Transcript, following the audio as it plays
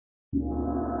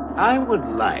I would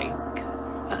like,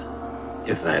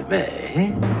 if I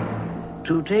may,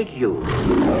 to take you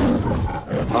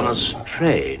on a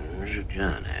strange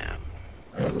journey.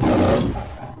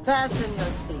 Fasten your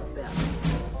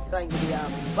seatbelts. It's going to be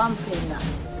a bumpy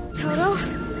night. Toto,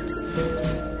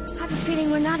 I have a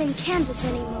feeling we're not in Kansas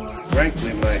anymore.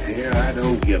 Frankly, my dear, I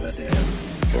don't give a damn.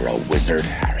 You're a wizard,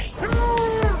 Harry. Good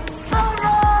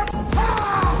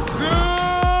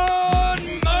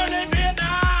morning,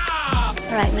 Vietnam!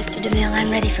 All right, Mr. DeMille, I'm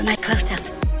ready for my close-up.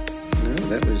 No,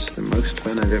 that was the most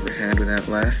fun I've ever had without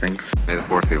laughing. May the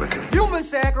fourth be with you. Human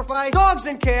sacrifice, dogs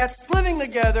and cats living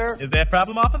together. Is there a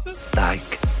problem, officers?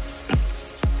 Like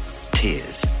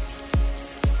tears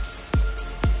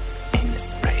in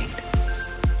rain.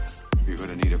 You're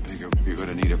gonna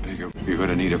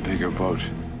need a bigger boat.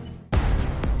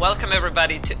 Welcome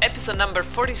everybody to episode number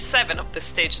 47 of the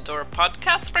Stage Door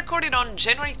podcast, recorded on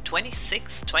January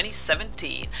 26,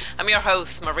 2017. I'm your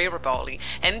host, Maria Riboli,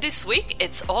 and this week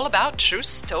it's all about true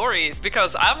stories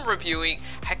because I'm reviewing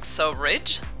Hacksaw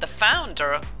Ridge, The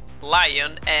Founder,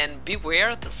 Lion, and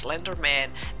Beware the Slender Man.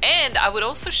 And I would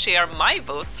also share my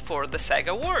votes for the SAG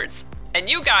Awards. And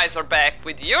you guys are back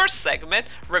with your segment,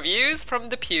 Reviews from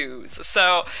the Pews.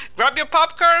 So grab your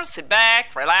popcorn, sit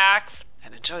back, relax,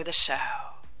 and enjoy the show.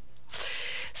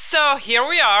 So here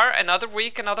we are, another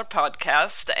week, another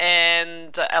podcast,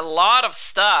 and a lot of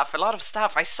stuff.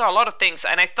 I saw a lot of things,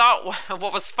 and I thought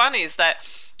what was funny is that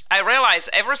I realized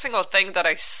every single thing that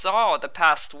I saw the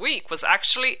past week was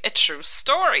actually a true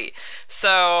story.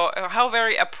 So how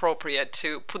very appropriate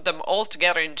to put them all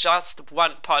together in just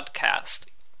one podcast.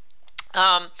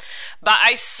 But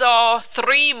I saw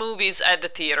 3 movies at the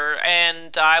theater,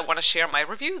 and I want to share my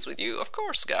reviews with you, of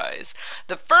course, guys.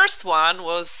 The first one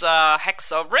was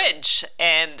Hacksaw Ridge,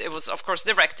 and it was, of course,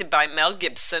 directed by Mel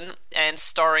Gibson and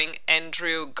starring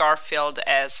Andrew Garfield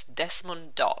as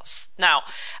Desmond Doss. Now,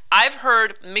 I've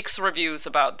heard mixed reviews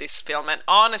about this film, and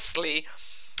honestly,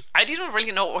 I didn't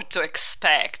really know what to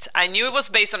expect. I knew it was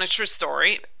based on a true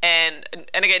story, and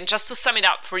again, just to sum it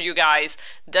up for you guys,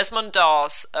 Desmond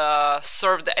Doss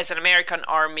served as an American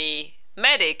Army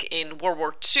medic in World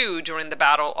War II during the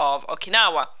Battle of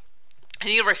Okinawa. And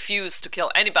he refused to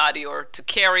kill anybody or to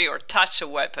carry or touch a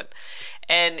weapon.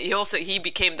 And he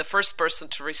became the first person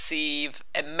to receive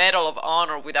a Medal of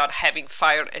Honor without having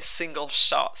fired a single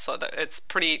shot. So it's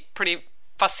pretty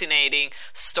fascinating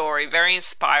story, very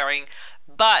inspiring.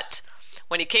 But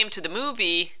when it came to the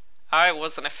movie, I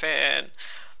wasn't a fan.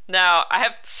 Now, I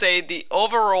have to say the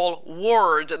overall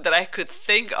word that I could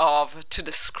think of to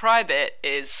describe it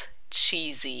is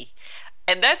cheesy.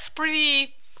 And that's a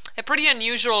pretty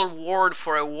unusual word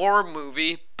for a war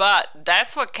movie, but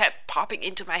that's what kept popping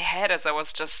into my head as I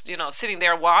was just, sitting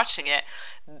there watching it.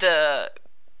 The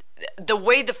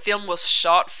way the film was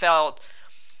shot felt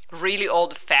really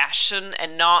old-fashioned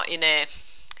and not in a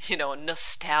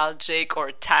nostalgic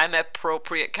or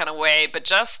time-appropriate kind of way, but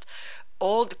just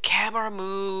old camera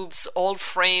moves, old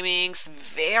framings,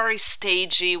 very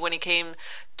stagey when it came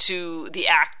to the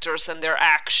actors and their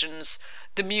actions,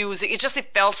 the music.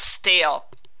 It felt stale.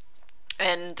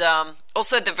 And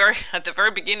also at the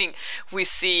very beginning, we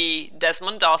see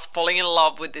Desmond Doss falling in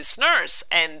love with this nurse,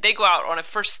 and they go out on a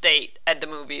first date at the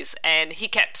movies, and he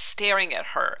kept staring at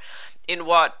her in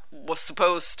what was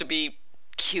supposed to be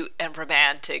cute and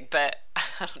romantic, but I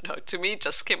don't know, to me it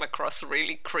just came across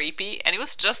really creepy, and it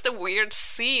was just a weird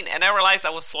scene, and I realized I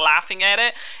was laughing at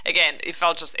it. Again, it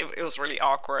felt it was really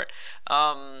awkward.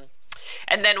 And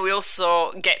then we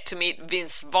also get to meet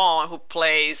Vince Vaughn, who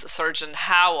plays Sergeant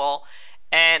Howell,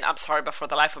 and I'm sorry, but for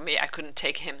the life of me, I couldn't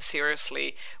take him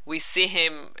seriously. We see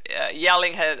him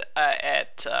yelling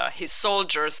at his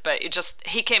soldiers, but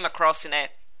he came across in a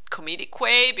comedic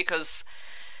way because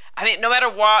no matter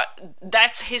what,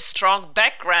 that's his strong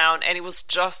background, and it was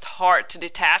just hard to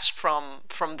detach from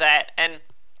that. And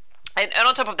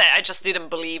on top of that, I just didn't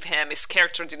believe him. His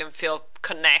character didn't feel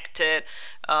connected.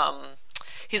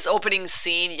 His opening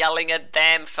scene yelling at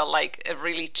them felt like a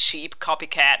really cheap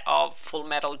copycat of Full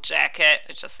Metal Jacket.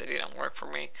 It didn't work for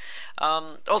me.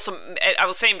 Also, I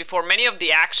was saying before, many of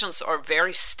the actions are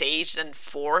very staged and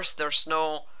forced. There's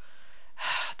no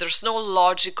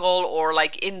logical or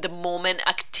like in the moment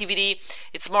activity.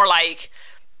 It's more like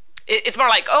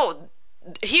oh,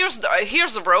 here's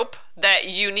a rope that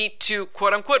you need to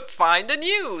quote unquote find and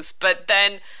use, but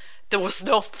then there was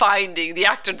no finding. The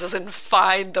actor doesn't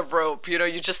find the rope. You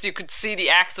could see the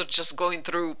actor just going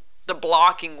through the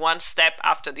blocking one step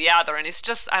after the other, and it's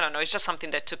just, I don't know, it's just something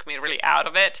that took me really out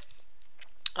of it.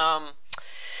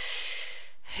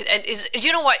 And is,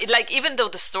 you know what, like, even though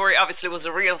the story obviously was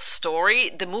a real story,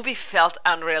 the movie felt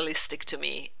unrealistic to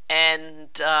me. And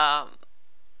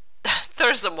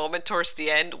there's a moment towards the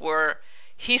end where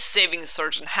he's saving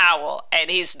Sergeant Howell and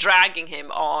he's dragging him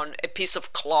on a piece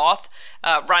of cloth,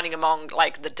 running among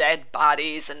like the dead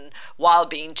bodies, and while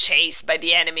being chased by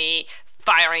the enemy,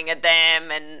 firing at them,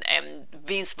 and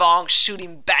Vince Vaughn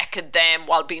shooting back at them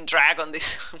while being dragged on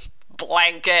this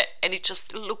blanket, and it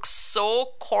just looks so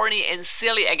corny and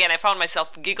silly. Again, I found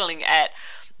myself giggling at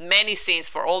many scenes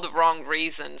for all the wrong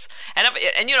reasons. And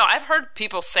you know, I've heard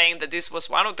people saying that this was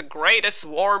one of the greatest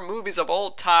war movies of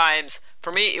all times.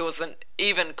 For me, it wasn't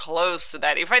even close to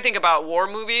that. If I think about war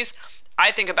movies,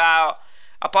 I think about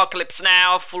Apocalypse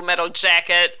Now, Full Metal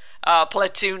Jacket,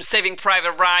 Platoon, Saving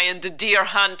Private Ryan, The Deer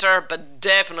Hunter, but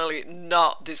definitely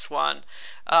not this one.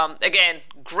 Again,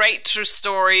 great true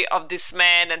story of this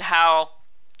man and how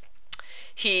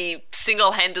he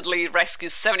single-handedly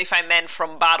rescues 75 men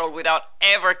from battle without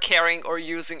ever carrying or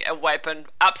using a weapon.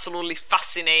 Absolutely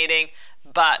fascinating,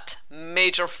 but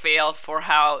major fail for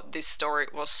how this story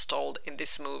was told in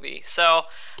this movie. So,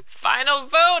 final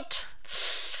vote,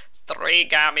 3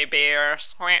 gummy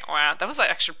bears. That was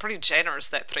actually pretty generous,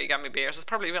 that 3 gummy bears. It's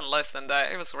probably even less than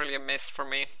that. It was really a miss for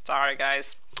me. Sorry,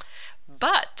 guys.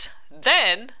 But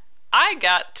then I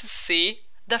got to see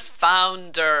The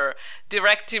Founder,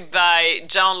 directed by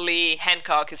John Lee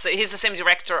Hancock. He's the same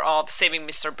director of Saving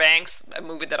Mr. Banks, a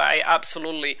movie that I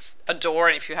absolutely adore,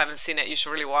 and if you haven't seen it, you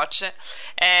should really watch it.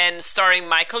 And starring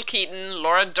Michael Keaton,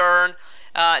 Laura Dern,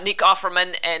 Nick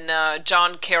Offerman, and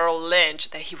John Carroll Lynch.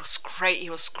 That he was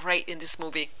great in this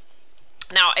movie.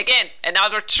 Now, again,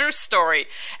 another true story,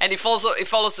 and it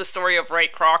follows the story of Ray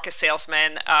Kroc, a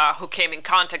salesman who came in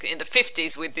contact in the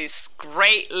 50s with this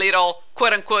great little,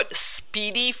 quote-unquote,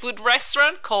 speedy food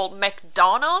restaurant called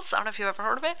McDonald's. I don't know if you've ever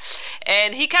heard of it.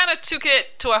 And he kind of took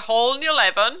it to a whole new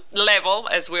level,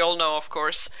 as we all know, of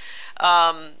course.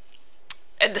 And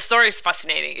the story is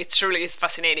fascinating. It truly is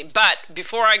fascinating. But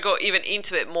before I go even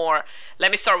into it more, let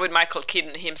me start with Michael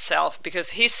Keaton himself,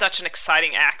 because he's such an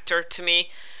exciting actor to me.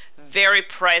 Very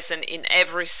present in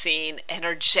every scene,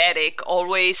 energetic, he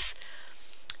always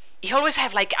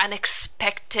have like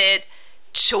unexpected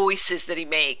choices that he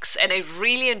makes, and I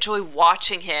really enjoy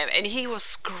watching him, and he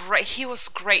was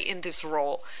great in this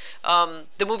role.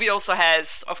 The movie also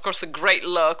has, of course, a great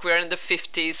look. We're in the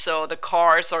 50s, so the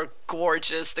cars are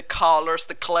gorgeous, the colors,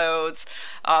 the clothes,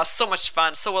 so much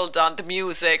fun, so well done. The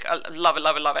music, I love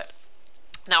it.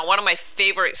 Now, one of my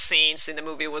favorite scenes in the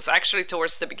movie was actually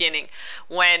towards the beginning,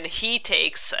 when he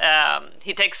takes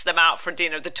them out for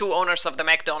dinner. The 2 owners of the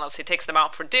McDonald's, he takes them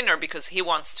out for dinner because he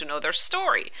wants to know their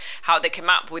story, how they came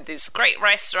up with this great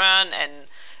restaurant, and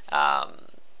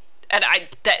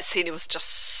that scene, it was just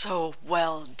so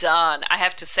well done. I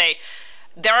have to say,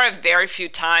 there are very few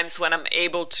times when I'm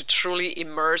able to truly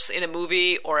immerse in a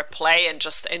movie or a play and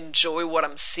just enjoy what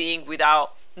I'm seeing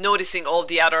without noticing all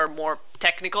the other more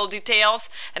technical details.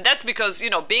 And that's because, you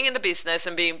know, being in the business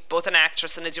and being both an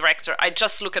actress and a director, I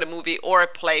just look at a movie or a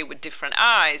play with different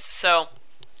eyes. So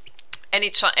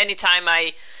anytime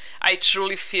I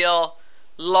truly feel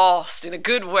lost in a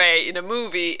good way in a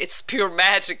movie, it's pure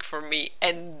magic for me.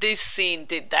 And this scene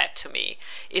did that to me.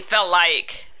 It felt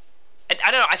like, I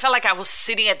don't know, I felt like I was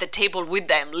sitting at the table with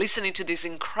them, listening to this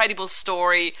incredible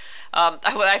story.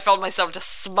 I felt myself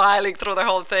just smiling through the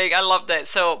whole thing. I loved it.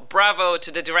 So bravo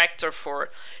to the director for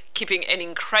keeping an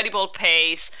incredible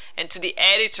pace, and to the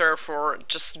editor for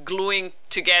just gluing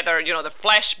together, you know, the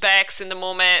flashbacks in the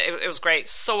moment. It was great.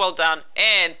 So well done.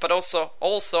 But also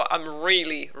I'm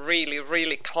really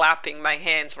clapping my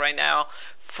hands right now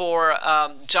for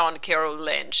John Carroll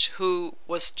Lynch, who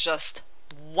was just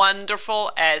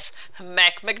wonderful as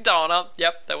Mac McDonald.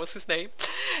 Yep, that was his name.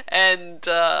 And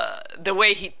the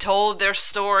way he told their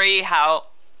story, how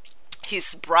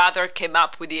his brother came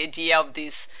up with the idea of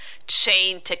this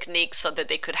chain technique so that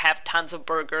they could have tons of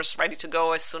burgers ready to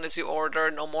go as soon as you order.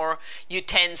 No more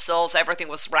utensils. Everything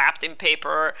was wrapped in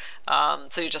paper,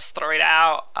 so you just throw it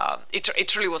out. It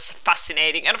truly was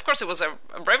fascinating. And of course, it was a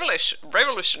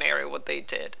revolutionary what they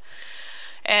did.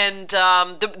 And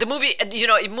the movie, you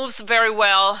know, it moves very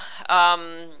well.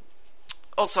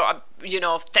 Also, you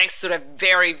know, thanks to the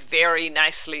very, very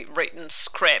nicely written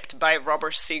script by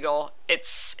Robert Siegel,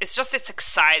 it's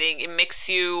exciting. It makes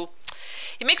you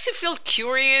feel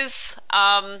curious.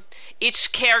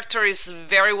 Each character is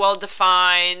very well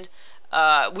defined.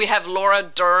 We have Laura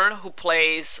Dern, who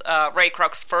plays Ray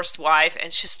Kroc's first wife,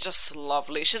 and she's just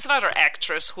lovely. She's another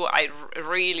actress who I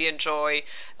really enjoy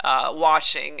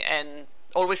watching, and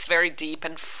always very deep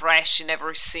and fresh in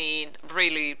every scene.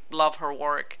 Really love her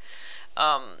work.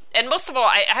 And most of all,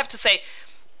 I have to say,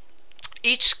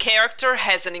 each character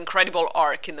has an incredible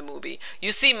arc in the movie.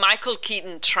 You see Michael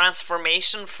Keaton's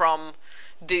transformation from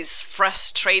this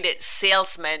frustrated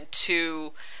salesman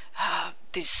to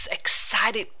this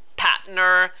excited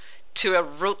partner to a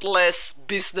ruthless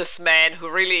businessman who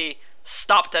really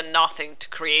stopped at nothing to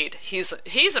create his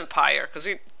empire, because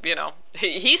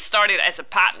he started as a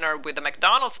partner with the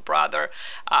McDonald's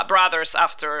brothers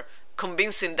after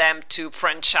convincing them to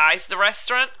franchise the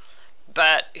restaurant.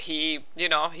 But he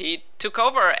took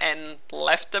over and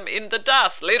left them in the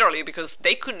dust, literally, because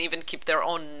they couldn't even keep their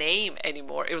own name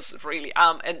anymore. It was really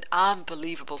an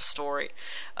unbelievable story.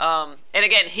 And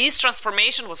again, his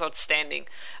transformation was outstanding.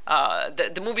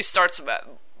 The movie starts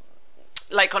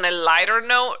like on a lighter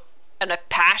note and a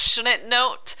passionate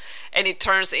note, and it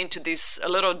turns into this a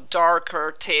little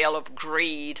darker tale of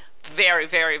greed. Very,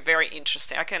 very, very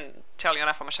interesting. I can't tell you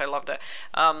enough how much I loved it.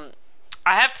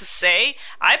 I have to say,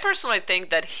 I personally think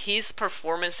that his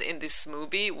performance in this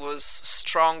movie was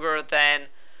stronger than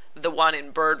the one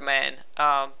in Birdman.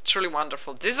 Truly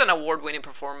wonderful. This is an award-winning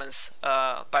performance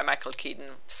by Michael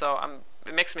Keaton. So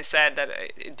it makes me sad that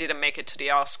it didn't make it to the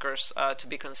Oscars to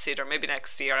be considered. Maybe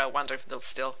next year. I wonder if they'll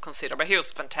still consider. But he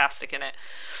was fantastic in it.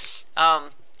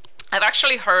 I've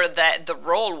actually heard that the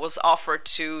role was offered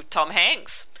to Tom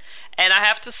Hanks. And I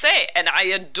have to say, and I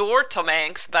adore Tom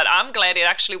Hanks, but I'm glad it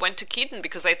actually went to Keaton,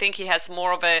 because I think he has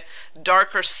more of a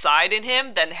darker side in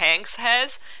him than Hanks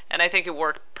has, and I think it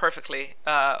worked perfectly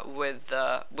with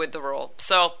the role.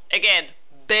 So again,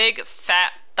 big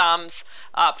fat thumbs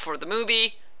up for the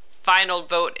movie. Final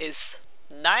vote is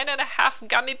 9.5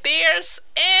 gummy bears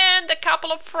and a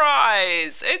couple of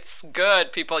fries. It's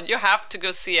good, people. You have to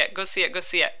go see it. Go see it. Go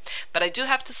see it. But I do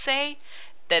have to say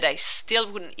that I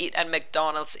still wouldn't eat at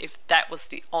McDonald's if that was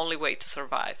the only way to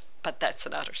survive. But that's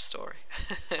another story.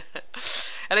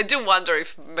 And I do wonder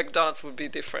if McDonald's would be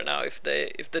different now if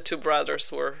the two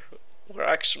brothers were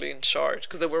actually in charge,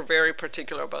 because they were very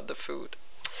particular about the food.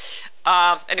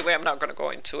 Anyway, I'm not going to go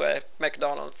into a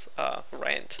McDonald's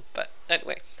rant, but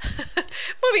anyway.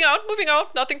 Moving on.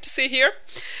 Nothing to see here.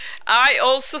 I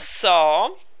also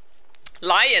saw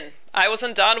Lion. I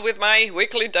wasn't done with my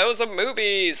weekly dose of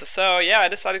movies, so yeah, I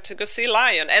decided to go see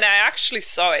Lion, and I actually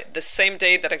saw it the same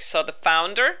day that I saw The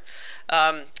Founder.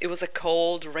 It was a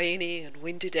cold, rainy, and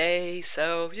windy day,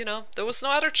 so there was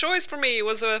no other choice for me. It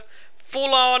was a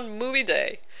full-on movie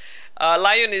day.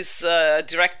 Lion is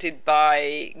directed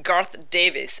by Garth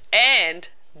Davis, and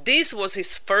this was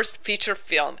his first feature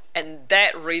film, and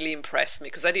that really impressed me,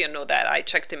 because I didn't know that. I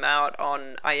checked him out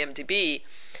on IMDb,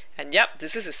 and yep,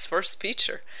 this is his first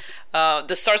feature.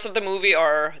 The stars of the movie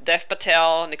are Dev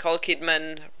Patel, Nicole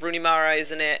Kidman, Rooney Mara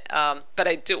is in it. But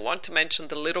I do want to mention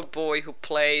the little boy who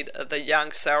played the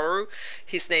young Saru.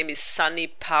 His name is Sunny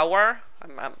Pawar.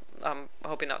 I'm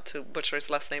hoping not to butcher his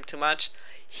last name too much.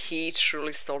 He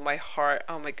truly stole my heart.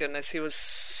 Oh my goodness, he was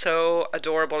so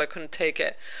adorable. I couldn't take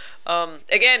it.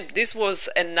 Again, this was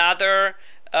another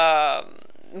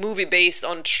movie based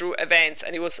on true events,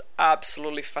 and it was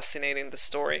absolutely fascinating, the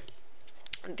story.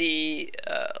 The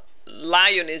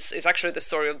Lion is actually the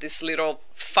story of this little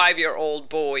 5-year-old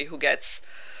boy who gets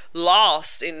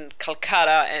lost in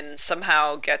Calcutta and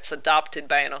somehow gets adopted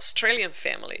by an Australian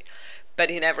family, but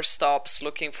he never stops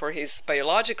looking for his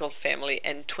biological family,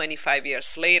 and 25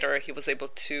 years later he was able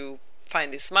to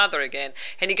find his mother again.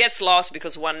 And he gets lost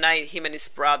because one night him and his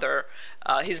brother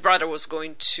was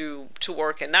going to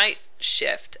work a night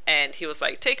shift, and he was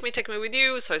like, take me with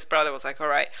you. So his brother was like, all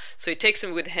right. So he takes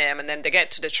him with him, and then they get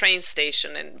to the train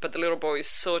station, but the little boy is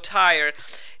so tired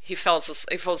he falls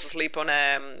asleep on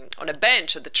a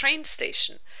bench at the train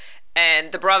station.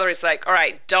 And the brother is like, all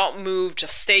right, don't move,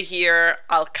 just stay here,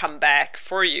 I'll come back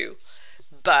for you.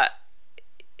 But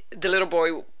the little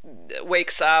boy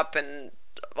wakes up, and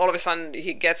all of a sudden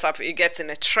he gets up, he gets in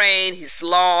a train, he's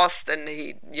lost, and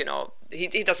he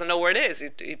doesn't know where it is.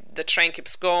 The train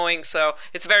keeps going, so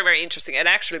it's very, very interesting. And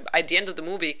actually, at the end of the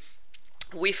movie,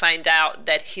 we find out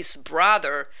that his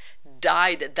brother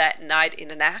died that night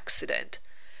in an accident.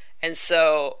 And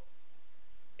so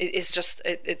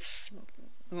it's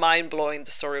mind-blowing,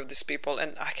 the story of these people,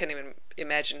 and I can't even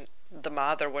imagine the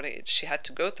mother, what she had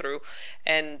to go through.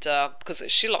 And because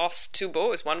she lost 2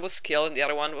 boys, one was killed and the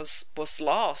other one was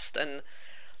lost.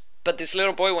 But this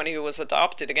little boy, when he was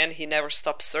adopted, again, he never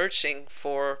stopped searching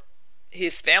for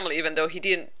his family, even though he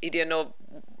didn't know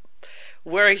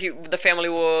where the family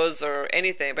was or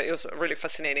anything. But it was really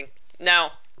fascinating.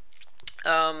 Now,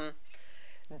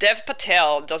 Dev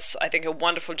Patel does, I think, a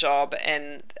wonderful job,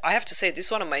 and I have to say this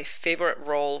is one of my favorite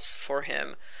roles for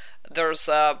him. There's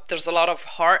a lot of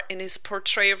heart in his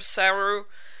portrayal of Saru.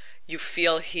 you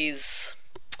feel his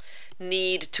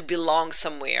need to belong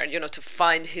somewhere, to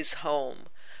find his home.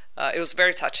 It was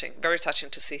very touching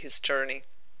to see his journey.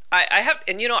 I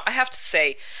have to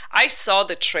say, I saw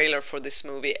the trailer for this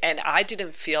movie and I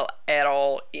didn't feel at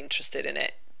all interested in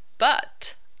it.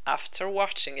 But after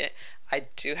watching it, I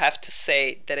do have to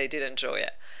say that I did enjoy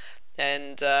it.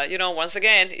 And, once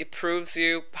again, it proves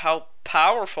you how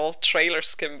powerful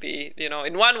trailers can be,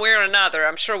 in one way or another.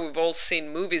 I'm sure we've all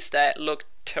seen movies that look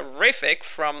terrific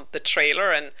from the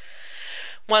trailer, and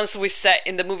once we sat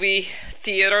in the movie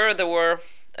theater, they were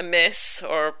a miss,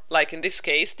 or like in this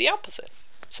case, the opposite.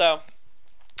 So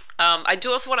I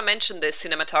do also want to mention the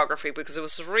cinematography because it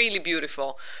was really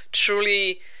beautiful.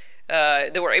 Truly,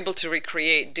 they were able to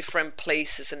recreate different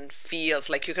places and feels.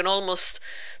 Like you can almost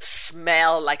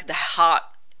smell like the hot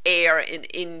air in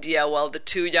India while the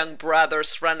two young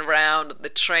brothers run around the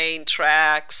train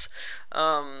tracks.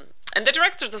 And the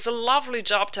director does a lovely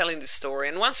job telling the story.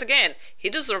 And once again, he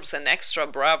deserves an extra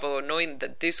bravo knowing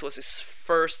that this was his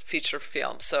first feature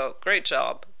film. So great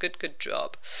job. Good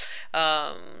job.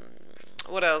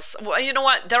 What else? Well, you know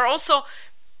what? There are also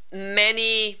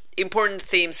many important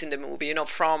themes in the movie,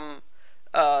 from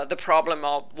the problem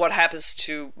of what happens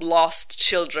to lost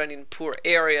children in poor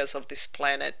areas of this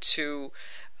planet to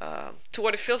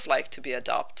what it feels like to be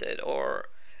adopted, or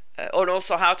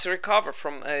also how to recover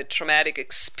from a traumatic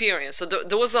experience. So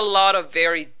there was a lot of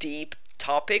very deep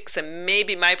topics, and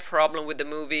maybe my problem with the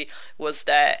movie was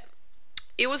that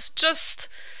it was just,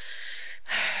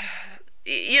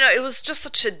 it was just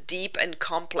such a deep and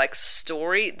complex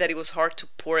story that it was hard to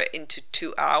pour it into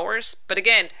 2 hours. But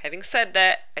again, having said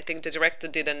that, I think the director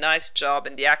did a nice job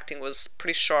and the acting was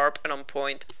pretty sharp and on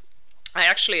point.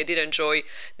 I did enjoy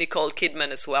Nicole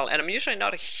Kidman as well, and I'm usually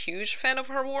not a huge fan of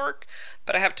her work,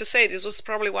 but I have to say this was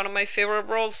probably one of my favorite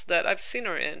roles that I've seen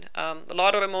her in. A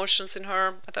lot of emotions in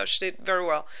her. I thought she did very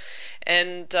well,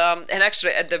 and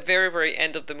actually at the very, very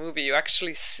end of the movie, you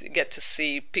actually get to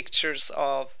see pictures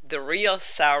of the real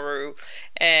Saru,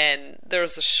 and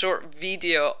there's a short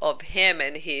video of him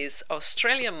and his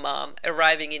Australian mom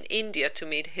arriving in India to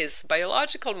meet his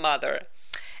biological mother.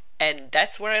 And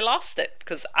that's where I lost it,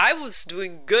 because I was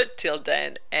doing good till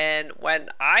then, and when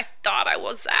I thought I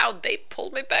was out, they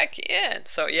pulled me back in.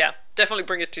 So yeah, definitely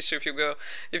bring a tissue if you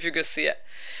go see it.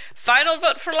 Final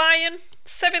vote for Lion: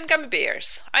 7 gummy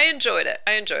bears. I enjoyed it.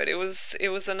 It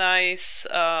was a nice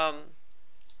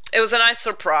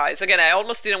surprise. Again, I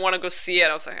almost didn't want to go see it.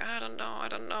 I was like, I don't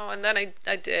know, and then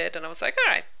I did, and I was like,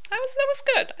 all right, that was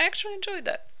good. I actually enjoyed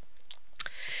that.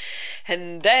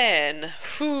 And then,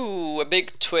 a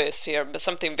big twist here, but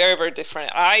something very, very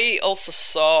different. I also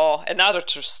saw another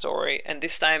true story, and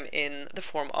this time in the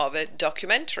form of a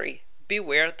documentary,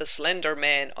 Beware the Slender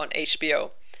Man on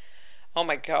HBO. Oh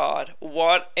my God,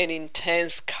 what an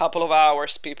intense couple of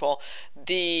hours, people.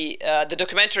 The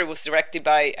documentary was directed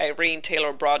by Irene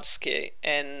Taylor Brodsky,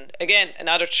 and again,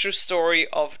 another true story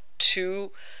of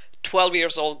two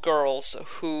 12-year-old girls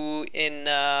who in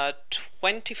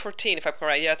 2014, if I'm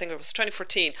correct, I think it was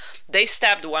 2014, they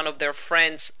stabbed one of their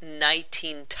friends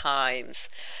 19 times.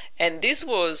 And this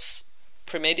was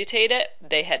premeditated.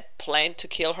 They had planned to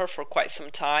kill her for quite some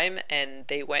time, and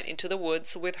they went into the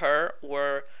woods with her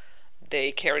where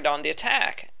they carried on the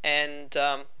attack. And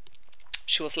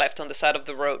she was left on the side of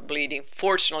the road bleeding.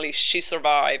 Fortunately, she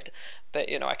survived, but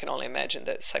I can only imagine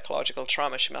the psychological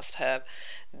trauma she must have.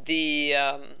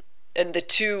 And the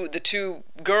two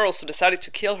girls who decided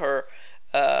to kill her,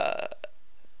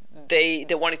 they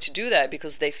wanted to do that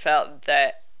because they felt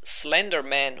that Slender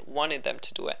Man wanted them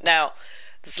to do it. Now,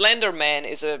 the Slender Man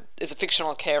is a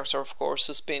fictional character, of course,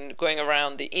 who's been going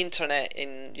around the internet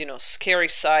in scary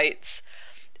sites,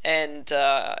 and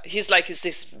he's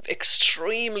this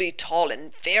extremely tall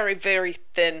and very, very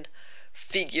thin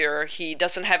figure. He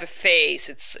doesn't have a face.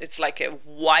 It's like a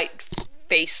white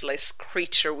faceless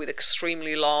creature with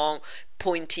extremely long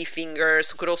pointy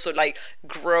fingers who could also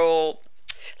grow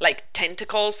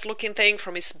tentacles looking thing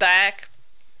from his back.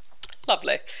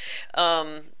 Lovely.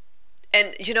 And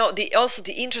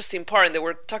the interesting part, and they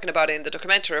were talking about it in the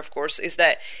documentary, of course, is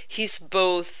that he's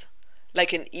both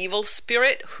like an evil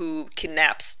spirit who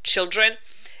kidnaps children,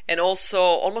 and also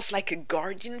almost like a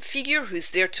guardian figure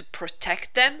who's there to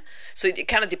protect them. So it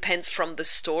kind of depends from the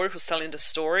story, who's telling the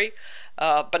story.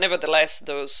 But nevertheless,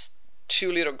 those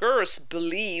two little girls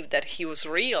believed that he was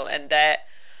real and that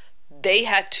they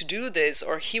had to do this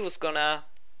or he was gonna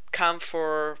come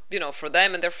for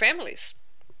them and their families.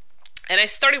 And I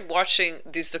started watching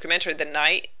this documentary the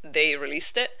night they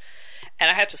released it, and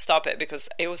I had to stop it because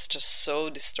it was just so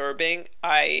disturbing.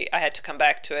 I had to come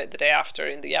back to it the day after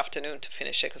in the afternoon to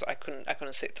finish it because I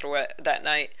couldn't sit through it that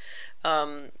night.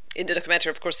 In the documentary,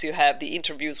 of course, you have the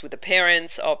interviews with the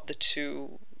parents of the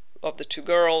two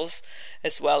girls,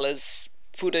 as well as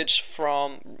footage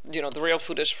from, the real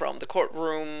footage from the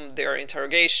courtroom, their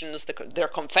interrogations, their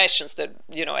confessions that,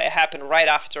 it happened right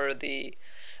after the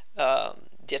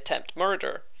attempt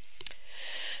murder.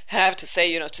 And I have to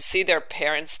say, to see their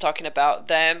parents talking about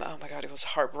them, oh my God, it was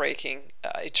heartbreaking.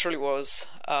 It truly was.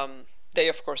 They,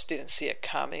 of course, didn't see it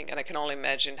coming, and I can only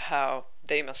imagine how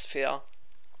they must feel.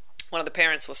 One of the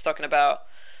parents was talking about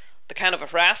the kind of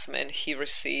harassment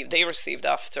they received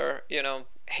after,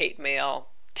 hate mail,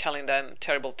 telling them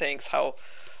terrible things, how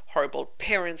horrible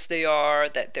parents they are,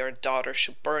 that their daughter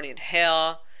should burn in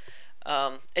hell.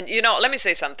 And let me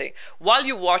say something. While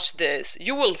you watch this,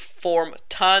 you will form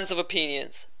tons of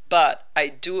opinions, but I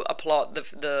do applaud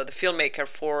the filmmaker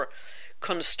for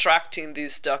constructing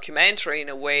this documentary in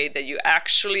a way that you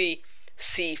actually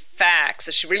see facts.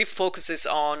 She really focuses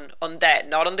on that,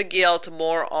 not on the guilt,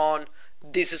 more on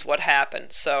this is what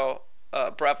happened. So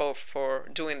bravo for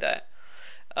doing that.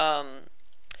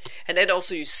 And then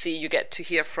also you get to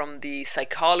hear from the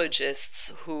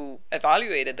psychologists who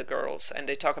evaluated the girls, and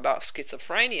they talk about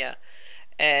schizophrenia,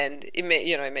 and it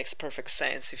makes perfect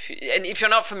sense. If you're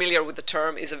not familiar with the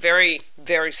term, it's a very,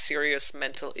 very serious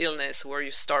mental illness where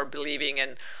you start believing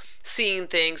and seeing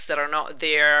things that are not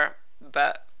there,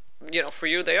 but for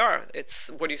you they are. It's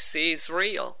what you see is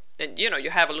real, and you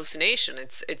have hallucination.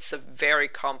 It's a very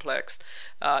complex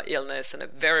illness and a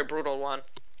very brutal one.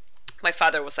 My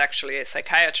father was actually a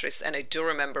psychiatrist, and I do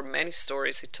remember many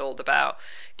stories he told about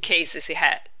cases he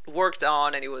had worked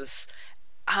on, and it was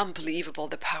unbelievable,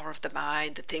 the power of the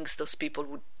mind, the things those people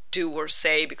would do or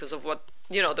say because of what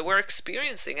they were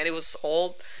experiencing, and it was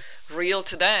all real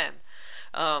to them.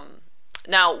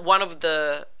 Now, one of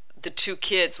the two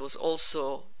kids was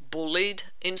also bullied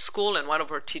in school, and one of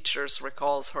her teachers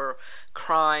recalls her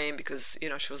crying because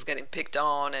she was getting picked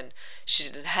on and she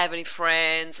didn't have any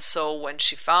friends. So when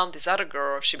she found this other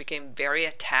girl, she became very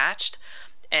attached,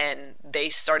 and they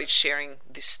started sharing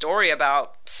this story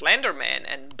about Slender Man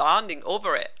and bonding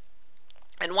over it.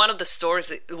 And one of the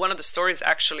stories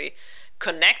actually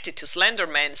connected to Slender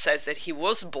Man says that he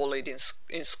was bullied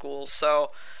in school.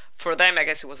 So for them, I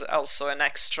guess it was also an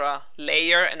extra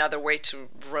layer, another way to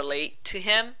relate to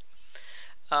him.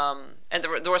 And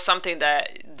there was something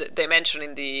that they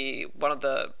mentioned in one of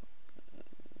the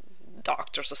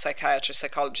doctors or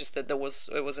psychologists that it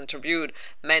was interviewed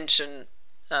mentioned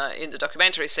in the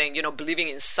documentary, saying believing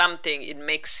in something, it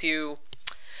makes you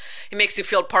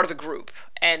feel part of a group,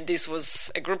 and this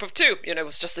was a group of two. It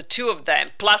was just the two of them,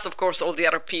 plus of course all the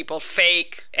other people,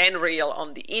 fake and real,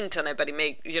 on the internet. But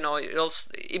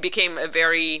it became a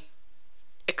very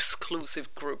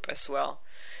exclusive group as well.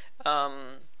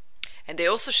 And they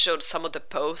also showed some of the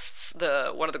posts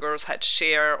one of the girls had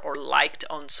shared or liked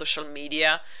on social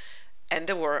media, and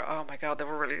they were, oh my God, they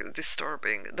were really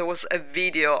disturbing. There was a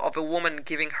video of a woman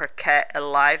giving her cat a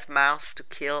live mouse to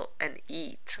kill and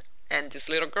eat, and this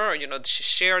little girl, she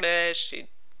shared it,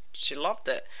 she loved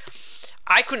it.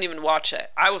 I couldn't even watch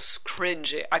it. I was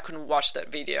cringy. I couldn't watch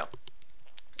that video.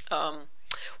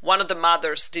 One of the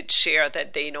mothers did share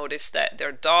that they noticed that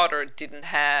their daughter didn't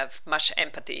have much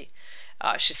empathy.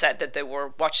 She said that they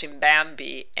were watching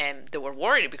Bambi and they were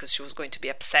worried because she was going to be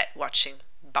upset watching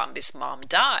Bambi's mom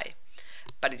die.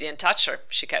 But it didn't touch her.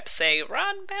 She kept saying,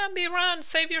 "Run, Bambi, run,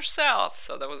 save yourself."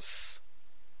 So that was,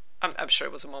 I'm sure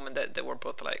it was a moment that they were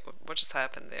both like, what just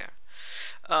happened there?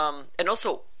 And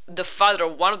also, the father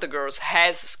of one of the girls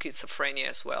has schizophrenia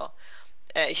as well.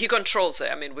 He controls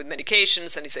it, with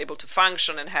medications, and he's able to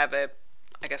function and have a,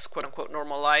 I guess, quote-unquote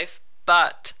normal life.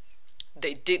 But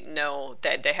they did know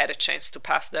that they had a chance to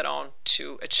pass that on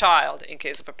to a child in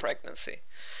case of a pregnancy.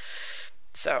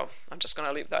 So I'm just going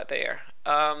to leave that there.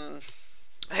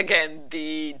 Again,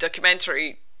 the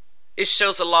documentary, it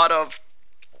shows a lot of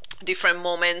different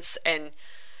moments, and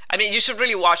you should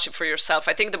really watch it for yourself.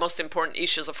 I think the most important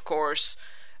issues, of course,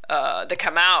 that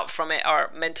come out from it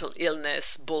are mental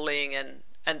illness, bullying,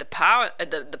 and the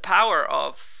power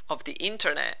of the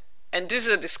internet. And this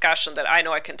is a discussion that I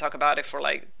know I can talk about it for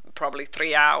probably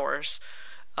 3 hours,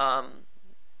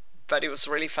 but it was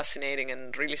really fascinating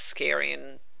and really scary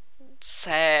and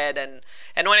sad. And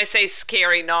when I say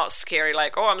scary, not scary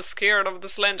like, oh, I'm scared of the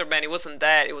Slender Man, it wasn't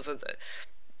that. It was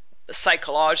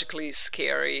psychologically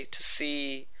scary to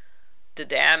see the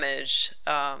damage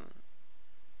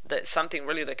that something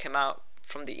really that came out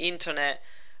from the internet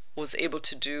was able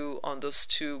to do on those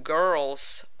two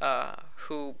girls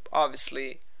who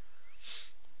obviously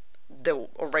they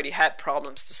already had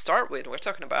problems to start with. We're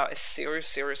talking about a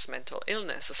serious mental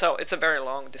illness. So it's a very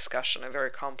long discussion, a very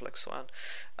complex one.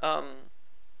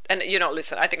 And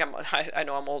listen, I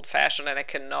know I'm old-fashioned, and I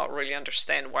cannot really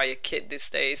understand why a kid these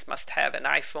days must have an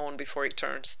iPhone before he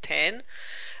turns 10.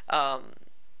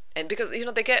 And because,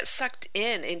 they get sucked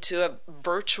into a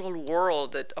virtual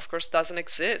world that, of course, doesn't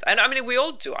exist. And I mean, we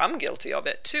all do. I'm guilty of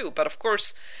it, too. But, of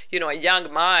course, a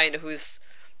young mind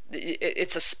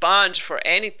it's a sponge for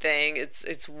anything.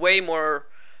 It's way more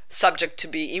subject to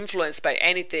be influenced by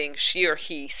anything she or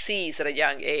he sees at a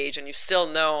young age. And you still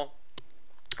know...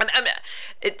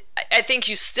 I think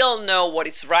you still know what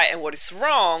is right and what is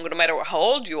wrong, no matter how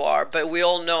old you are. But we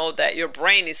all know that your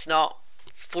brain is not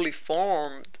fully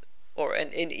formed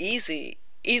and easily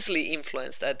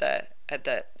influenced at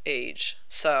that age.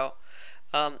 So,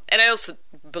 and I also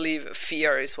believe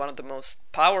fear is one of the most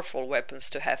powerful weapons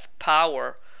to have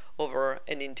power over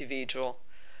an individual.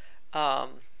 I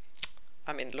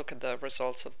mean, look at the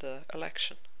results of the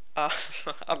election.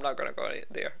 I'm not gonna go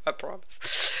there, I promise.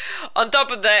 On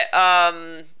top of that,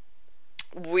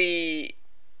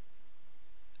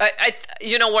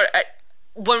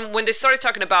 when they started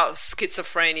talking about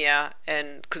schizophrenia,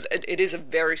 and because it is a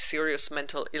very serious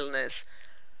mental illness,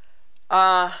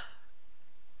 I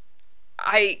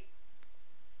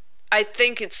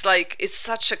think it's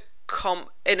such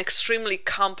an extremely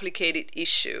complicated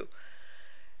issue,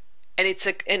 and it's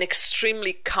an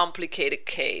extremely complicated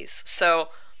case. So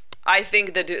I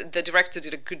think that the director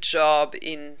did a good job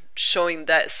in showing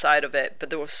that side of it, but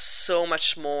there was so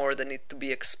much more that needed to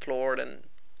be explored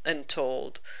and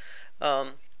told.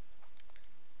 And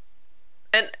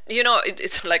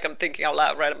it's like I'm thinking out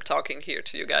loud, right? I'm talking here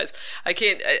to you guys. I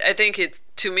think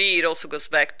to me it also goes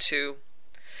back to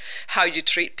how you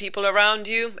treat people around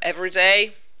you every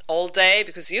day, all day,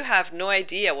 because you have no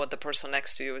idea what the person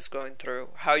next to you is going through,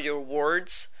 how your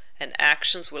words and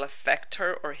actions will affect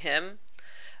her or him.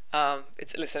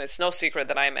 It's no secret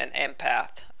that I'm an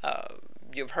empath.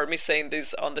 You've heard me saying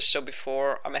this on the show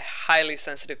before. I'm a highly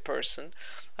sensitive person.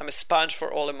 I'm a sponge for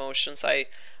all emotions. I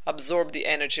absorb the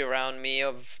energy around me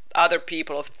of other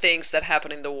people, of things that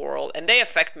happen in the world, and they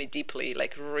affect me deeply,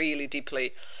 like really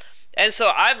deeply. And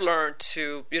so I've learned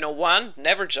to, one,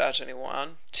 never judge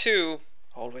anyone. Two,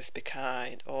 always be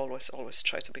kind. Always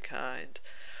try to be kind.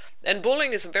 And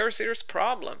bullying is a very serious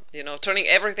problem. Turning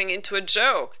everything into a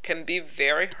joke can be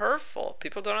very hurtful.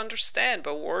 People don't understand,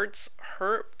 but words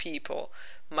hurt people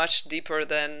much deeper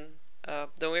than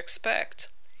we expect.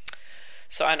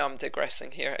 So I know I'm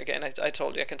digressing here. Again, I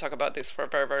told you I can talk about this for a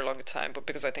very, very long time, but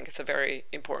because I think it's a very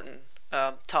important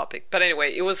topic. But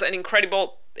anyway, it was an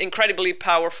incredibly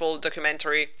powerful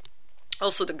documentary.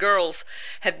 Also, the girls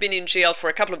have been in jail for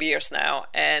a couple of years now,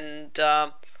 and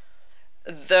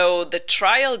though the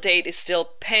trial date is still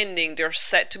pending, they're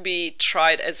set to be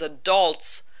tried as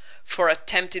adults for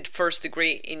attempted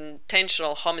first-degree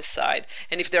intentional homicide.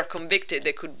 And if they're convicted,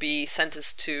 they could be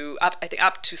sentenced to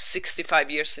up to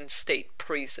 65 years in state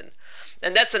prison.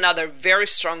 And that's another very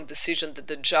strong decision that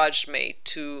the judge made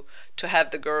to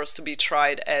have the girls to be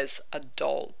tried as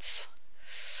adults.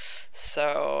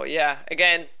 So yeah,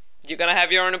 again, you're gonna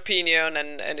have your own opinion,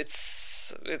 and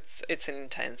it's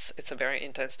intense. It's a very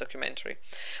intense documentary.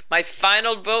 My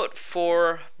final vote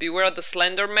for Beware the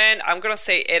Slender Man, I'm gonna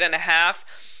say 8.5.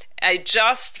 I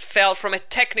just felt, from a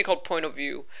technical point of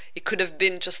view, it could have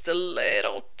been just a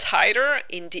little tighter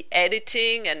in the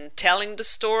editing and telling the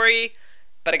story.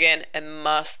 But again, a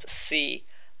must see.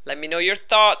 Let me know your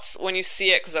thoughts when you see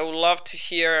it, because I would love to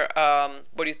hear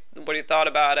what you thought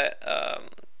about it.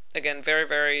 Again, very,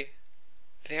 very,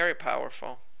 very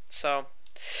powerful. So,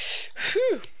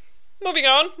 moving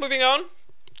on.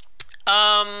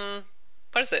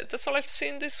 What is it? That's all I've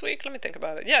seen this week? Let me think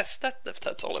about it. Yes,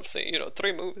 that's all I've seen.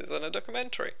 3 movies and a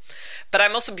documentary. But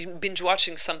I'm also binge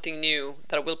watching something new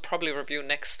that I will probably review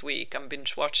next week. I'm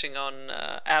binge watching on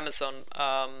Amazon,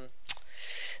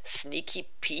 Sneaky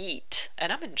Pete,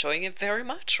 and I'm enjoying it very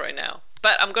much right now.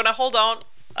 But I'm gonna hold on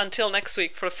until next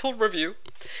week for a full review.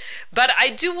 But I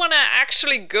do want to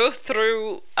actually go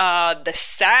through the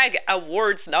SAG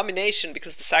Awards nomination,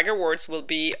 because the SAG Awards will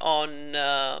be on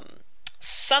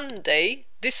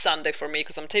this Sunday for me,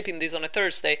 because I'm taping this on a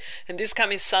Thursday, and this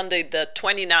coming Sunday the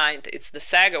 29th, it's the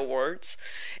SAG Awards.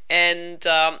 And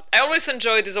I always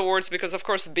enjoy these awards because, of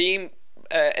course, being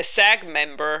a SAG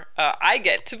member, I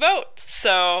get to vote.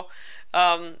 So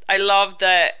I love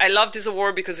this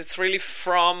award because it's really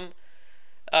from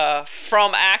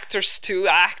actors to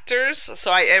actors,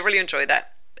 so I really enjoy that.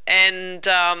 And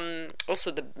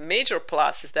also the major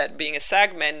plus is that being a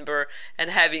SAG member and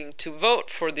having to vote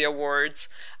for the awards,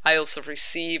 I also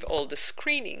receive all the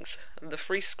screenings, the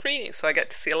free screenings, so I get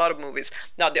to see a lot of movies.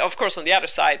 Now, of course, on the other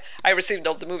side, I received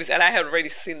all the movies, and I had already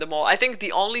seen them all. I think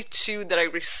the only two that I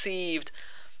received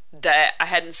that I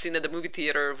hadn't seen at the movie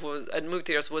theater was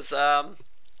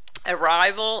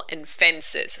Arrival and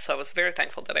Fences. So I was very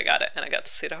thankful that I got it, and I got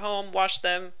to sit at home, watch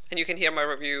them, and you can hear my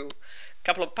review a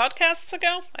couple of podcasts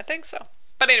ago, I think so.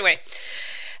 But anyway,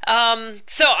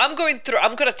 so I'm going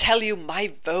to tell you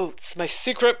my votes. My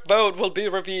secret vote will be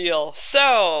revealed.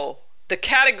 So, the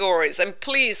categories, and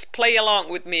please play along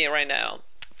with me right now.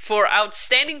 For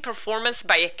outstanding performance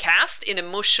by a cast in a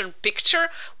motion picture,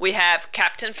 we have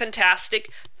Captain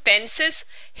Fantastic, Fences,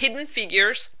 Hidden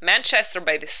Figures, Manchester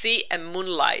by the Sea, and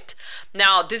Moonlight.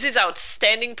 Now, this is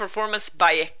outstanding performance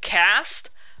by a cast.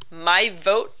 My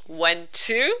vote went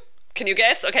to... Can you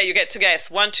guess? Okay, you get to guess.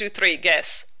 1, 2, 3,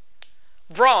 guess.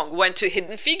 Wrong, went to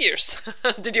Hidden Figures.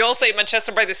 Did you all say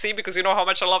Manchester by the Sea because you know how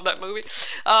much I love that movie?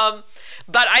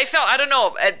 But I felt, I don't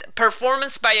know,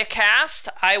 performance by a cast,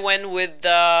 I went with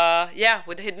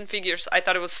Hidden Figures. I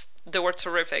thought they were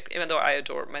terrific, even though I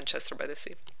adore Manchester by the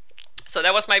Sea. So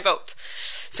that was my vote.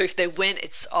 So if they win,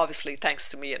 it's obviously thanks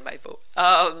to me and my vote.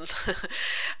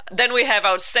 Then we have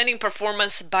outstanding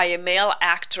performance by a male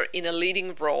actor in a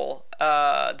leading role.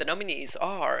 The nominees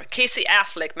are Casey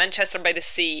Affleck, Manchester by the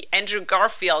Sea, Andrew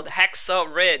Garfield,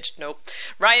 Hacksaw Ridge,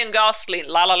 Ryan Gosling,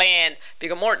 La La Land,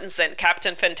 Viggo Mortensen,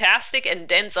 Captain Fantastic, and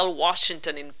Denzel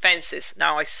Washington in Fences.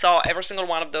 Now I saw every single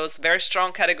one of those. Very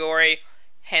strong category.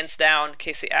 Hands down,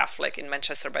 Casey Affleck in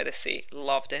Manchester by the Sea.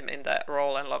 Loved him in that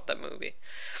role and loved that movie.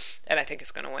 And I think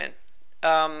he's going to win.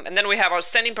 And then we have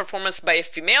outstanding performance by a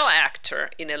female actor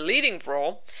in a leading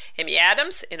role. Amy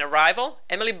Adams in Arrival.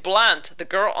 Emily Blunt, The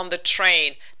Girl on the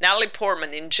Train. Natalie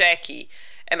Portman in Jackie.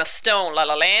 Emma Stone, La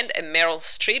La Land. And Meryl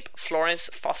Streep, Florence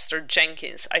Foster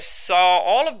Jenkins. I saw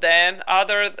all of them.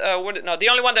 The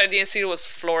only one that I didn't see was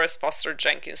Florence Foster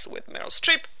Jenkins with Meryl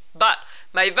Streep. But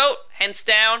my vote, hands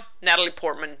down, Natalie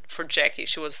Portman for Jackie.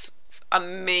 She was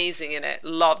amazing in it.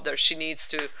 Loved her. She needs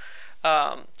to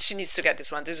get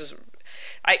this one.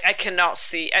 I cannot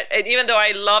see. And even though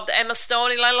I loved Emma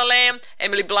Stone in La La Land,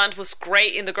 Emily Blunt was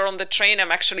great in The Girl on the Train.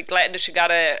 I'm actually glad that she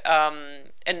got a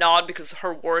nod because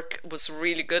her work was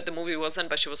really good. The movie wasn't,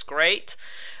 but she was great.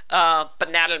 But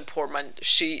Natalie Portman,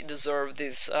 she deserved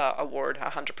this award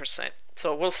 100%.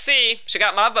 So we'll see. She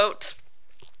got my vote.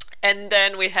 And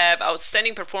then we have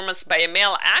outstanding performance by a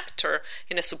male actor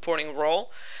in a supporting role.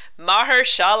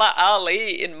 Mahershala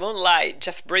Ali in Moonlight,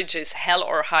 Jeff Bridges, Hell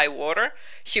or High Water,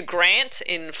 Hugh Grant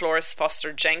in Florence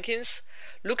Foster Jenkins,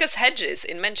 Lucas Hedges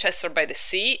in Manchester by the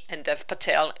Sea, and Dev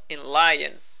Patel in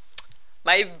Lion.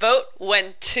 My vote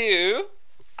went to...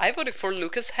 I voted for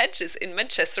Lucas Hedges in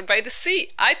Manchester by the Sea.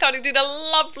 I thought he did a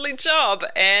lovely job,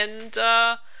 and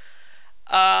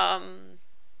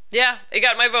yeah, he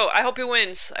got my vote. I hope he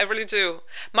wins. I really do.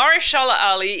 Mahershala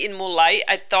Ali in Moonlight,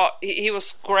 I thought he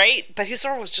was great, but his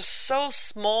role was just so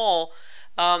small,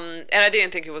 and I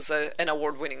didn't think it was an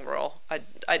award-winning role.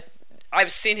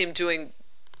 I've seen him doing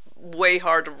way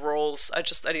harder roles. I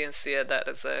didn't see that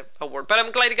as an award. But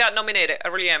I'm glad he got nominated. I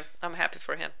really am. I'm happy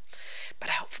for him. But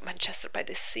I hope Manchester by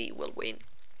the Sea will win.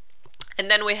 And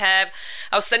then we have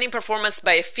outstanding performance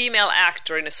by a female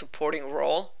actor in a supporting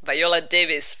role. Viola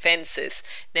Davis, Fences.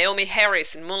 Naomi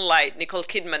Harris in Moonlight. Nicole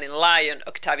Kidman in Lion.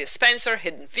 Octavia Spencer,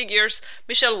 Hidden Figures.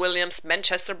 Michelle Williams,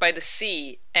 Manchester by the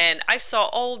Sea. And I saw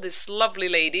all these lovely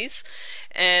ladies,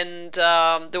 and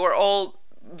they were all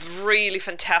really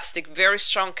fantastic, very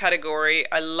strong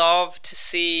category. I love to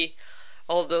see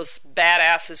all those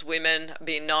badasses women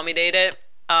being nominated.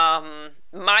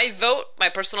 My vote, my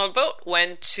personal vote,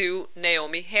 went to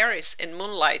Naomi Harris in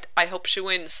Moonlight. I hope she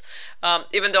wins,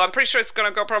 even though I'm pretty sure it's going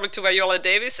to go probably to Viola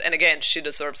Davis. And again, she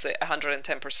deserves it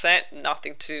 110%.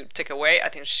 Nothing to take away. I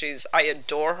think I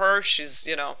adore her. She's,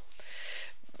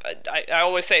 I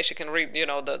always say she can read,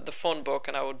 the phone book,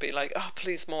 and I would be like, oh,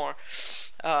 please more.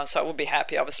 So I would be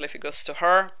happy, obviously, if it goes to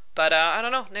her. But I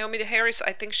don't know, Naomi Harris,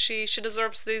 I think she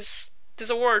deserves this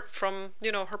award from,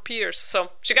 her peers.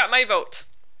 So she got my vote.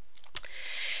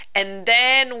 And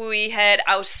then we had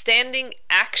Outstanding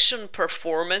Action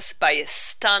Performance by a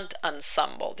Stunt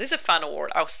Ensemble. This is a fun award.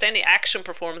 Outstanding Action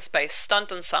Performance by a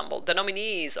Stunt Ensemble. The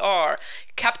nominees are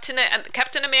Captain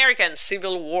America and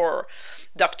Civil War,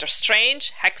 Doctor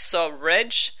Strange, Hacksaw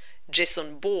Ridge,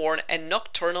 Jason Bourne, and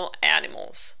Nocturnal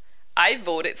Animals. I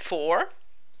voted for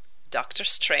Doctor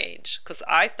Strange because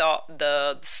I thought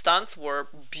the stunts were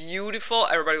beautiful.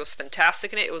 Everybody was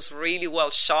fantastic in it. It was really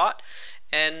well shot.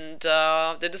 And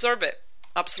they deserve it.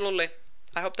 Absolutely.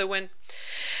 I hope they win.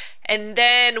 And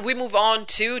then we move on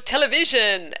to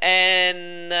television,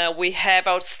 and we have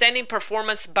outstanding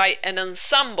performance by an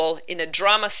ensemble in a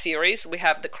drama series. We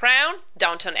have The Crown,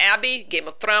 Downton Abbey, Game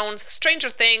of Thrones, Stranger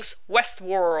Things,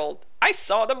 Westworld. I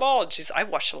saw them all. Jeez, I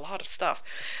watched a lot of stuff.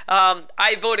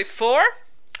 I voted for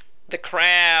The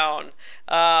Crown.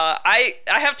 I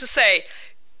have to say,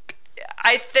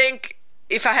 I think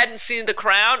if I hadn't seen The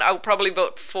Crown, I would probably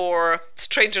vote for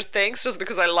Stranger Things just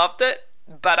because I loved it.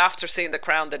 But after seeing The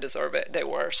Crown, they deserve it. They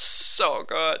were so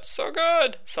good, so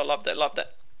good. So loved it, loved it.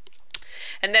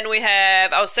 And then we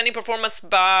have outstanding performance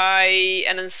by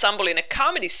an ensemble in a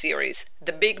comedy series.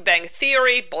 The Big Bang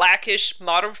Theory, Blackish,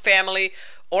 Modern Family,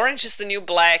 Orange is the New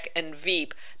Black, and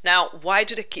Veep. Now, why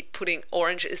do they keep putting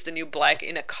Orange is the New Black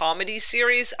in a comedy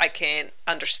series? I can't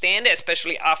understand it,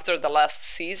 especially after the last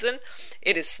season.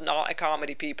 It is not a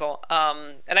comedy, people.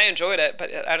 And I enjoyed it,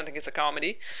 but I don't think it's a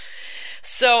comedy.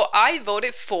 So I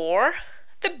voted for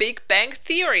The Big Bang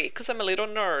Theory because I'm a little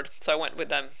nerd, so I went with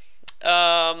them.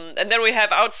 And then we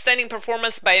have outstanding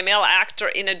performance by a male actor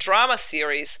in a drama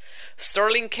series.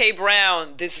 Sterling K.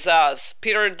 Brown, This Is Us.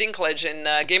 Peter Dinklage in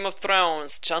Game of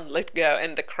Thrones. John Lithgow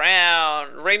in The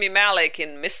Crown. Rami Malek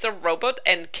in Mr. Robot.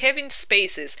 And Kevin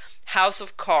Spacey's House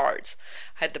of Cards.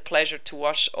 I had the pleasure to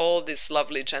watch all these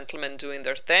lovely gentlemen doing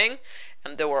their thing,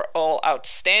 and they were all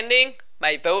outstanding.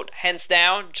 My vote, hands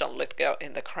down, John Lithgow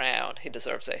in The Crown. He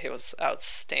deserves it. He was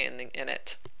outstanding in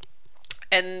it.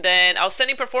 And then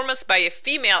outstanding performance by a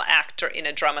female actor in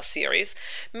a drama series.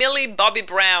 Millie Bobby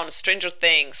Brown, Stranger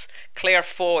Things. Claire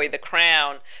Foy, The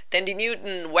Crown. Tandy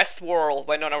Newton, Westworld.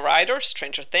 Winona Ryder,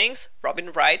 Stranger Things.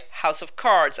 Robin Wright, House of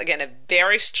Cards. Again, a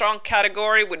very strong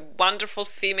category with wonderful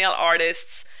female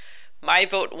artists. My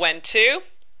vote went to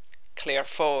Claire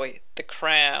Foy, The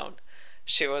Crown.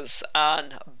 She was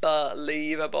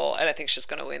unbelievable, and I think she's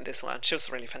going to win this one. She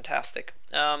was really fantastic.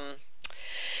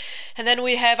 And then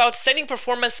we have outstanding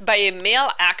performance by a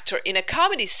male actor in a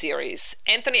comedy series.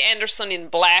 Anthony Anderson in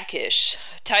Blackish,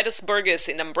 Titus Burgess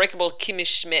in Unbreakable Kimmy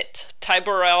Schmidt, Ty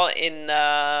Burrell in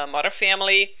Modern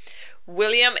Family,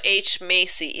 William H.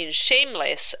 Macy in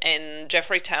Shameless, and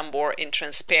Jeffrey Tambor in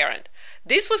Transparent.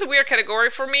 This was a weird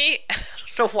category for me. I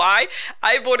don't know why.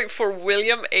 I voted for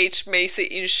William H. Macy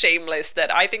in Shameless.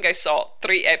 That I think I saw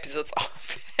 3 episodes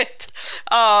of it.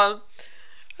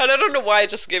 And I don't know why I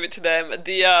just gave it to them.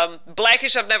 The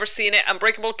Blackish, I've never seen it.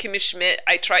 Unbreakable Kimmy Schmidt,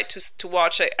 I tried to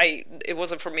watch it. It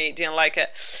wasn't for me. Didn't like it.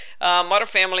 Modern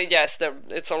Family, yes,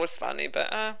 it's always funny.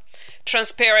 But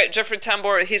Transparent, Jeffrey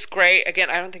Tambor, he's great. Again,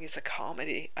 I don't think it's a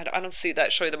comedy. I don't see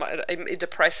that show. It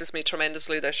depresses me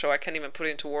tremendously, that show. I can't even put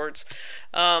it into words.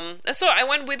 And so I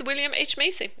went with William H.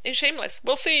 Macy in Shameless.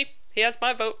 We'll see. He has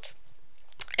my vote.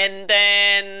 And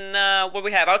then what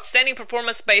we have, outstanding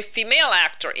performance by a female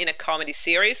actor in a comedy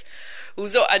series.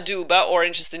 Uzo Aduba,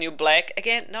 Orange is the New Black.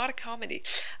 Again, not a comedy.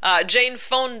 Jane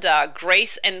Fonda,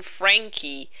 Grace and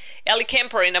Frankie. Ellie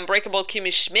Kemper in Unbreakable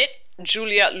Kimmy Schmidt.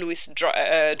 Julia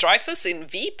Louis-Dreyfus in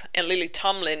Veep. And Lily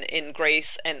Tomlin in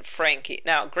Grace and Frankie.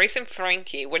 Now, Grace and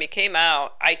Frankie, when it came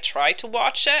out, I tried to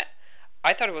watch it.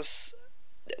 I thought it was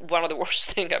one of the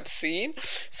worst things I've seen,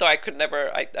 so I couldn't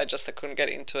get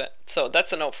into it. So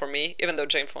that's a no for me, even though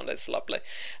Jane Fonda is lovely,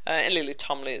 and Lily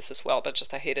Tomlin is as well, but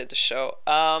just I hated the show.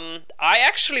 I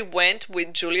actually went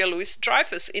with Julia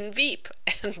Louis-Dreyfus in Veep,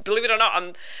 and believe it or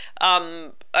not,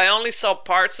 I only saw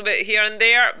parts of it here and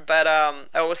there, but I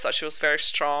always thought she was very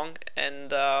strong,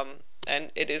 and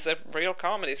it is a real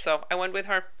comedy, so I went with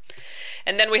her.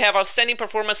 And then we have outstanding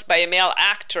performance by a male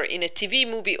actor in a TV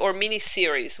movie or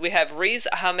miniseries. We have Riz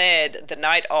Ahmed, The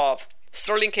Night Of.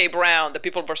 Sterling K. Brown, The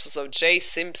People vs. O.J.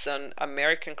 Simpson,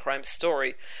 American Crime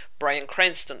Story. Bryan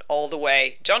Cranston, All the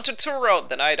Way. John Turturro,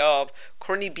 The Night Of.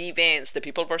 Courtney B. Vance, The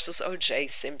People vs. O.J.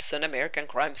 Simpson, American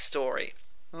Crime Story.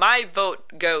 My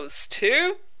vote goes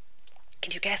to...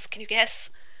 Can you guess?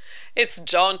 It's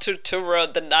John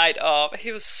Turturro, The Night Of.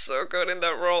 He was so good in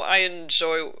that role. I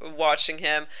enjoy watching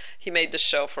him. He made the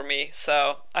show for me,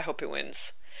 so I hope he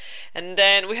wins. And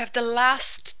then we have the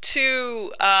last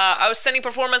 2. Outstanding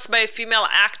performance by a female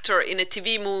actor in a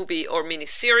TV movie or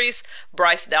miniseries.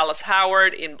 Bryce Dallas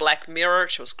Howard in Black Mirror.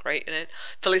 She was great in it.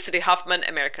 Felicity Huffman,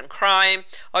 American Crime.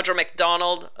 Audra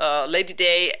McDonald, Lady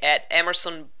Day at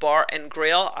Emerson Bar and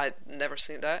Grill. I've never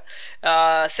seen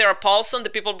that. Sarah Paulson, The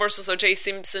People vs. O.J.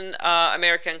 Simpson,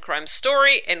 American Crime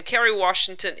Story. And Kerry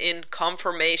Washington in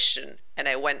Confirmation. And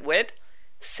I went with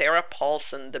Sarah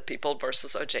Paulson, The People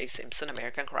vs. O.J. Simpson,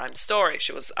 American Crime Story.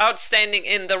 She was outstanding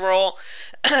in the role,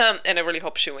 and I really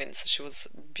hope she wins. She was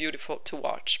beautiful to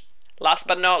watch. last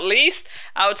but not least,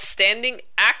 outstanding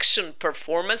action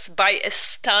performance by a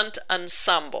stunt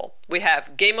ensemble. We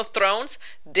have Game of Thrones,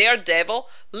 Daredevil,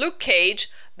 Luke Cage,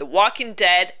 The Walking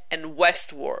Dead, and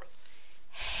Westworld.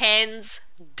 Hands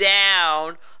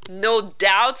down, no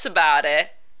doubts about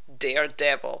it,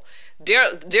 Daredevil.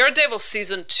 Daredevil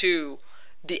Season 2,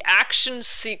 the action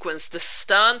sequence, the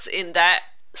stunts in that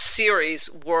series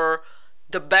were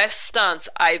the best stunts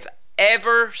I've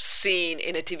ever seen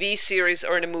in a TV series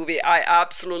or in a movie. I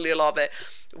absolutely love it.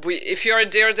 If you're a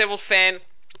Daredevil fan,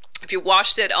 if you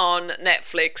watched it on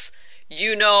Netflix,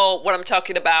 you know what I'm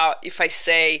talking about if I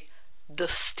say the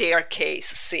staircase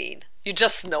scene. You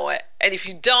just know it. And if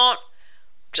you don't,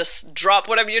 just drop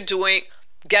whatever you're doing,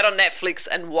 get on Netflix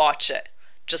and watch it.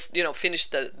 Just, finish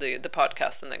the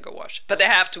podcast and then go watch it. But they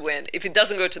have to win. If it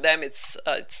doesn't go to them, it's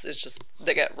just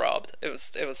they get robbed. It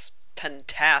was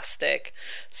fantastic.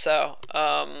 So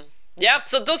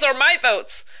so those are my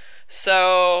votes.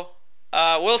 So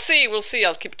we'll see.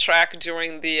 I'll keep track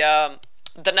during the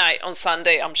night on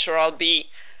Sunday. I'm sure I'll be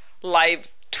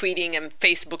live tweeting and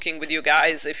Facebooking with you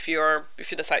guys if you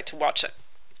decide to watch it.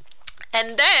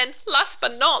 And then, last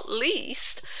but not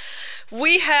least,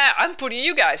 I'm putting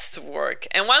you guys to work.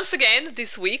 And once again,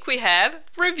 this week we have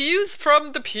reviews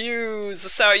from the pews.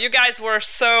 So you guys were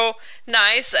so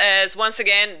nice as once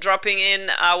again dropping in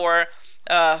our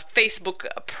Facebook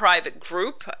private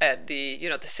group at the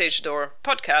the Stage Door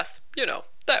podcast.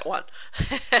 That one.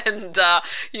 And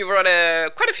you wrote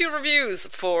quite a few reviews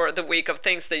for the week of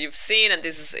things that you've seen, and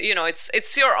this is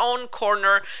it's your own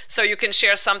corner, so you can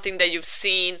share something that you've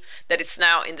seen that it's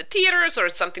now in the theaters, or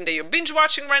it's something that you're binge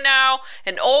watching right now,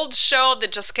 an old show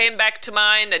that just came back to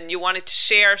mind and you wanted to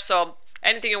share. So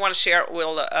anything you want to share,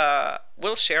 we'll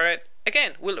share it.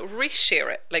 Again, we'll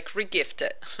reshare it, like re-gift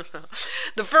it.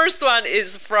 The first one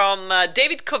is from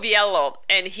David Coviello,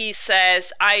 and he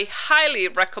says, I highly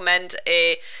recommend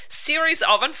a series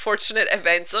of unfortunate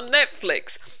events on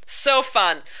Netflix. So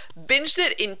fun. Binged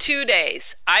it in 2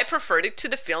 days. I preferred it to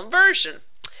the film version.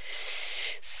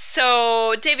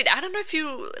 So, David, I don't know if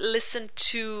you listened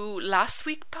to last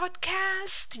week's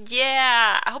podcast.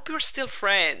 Yeah, I hope you're still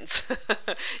friends.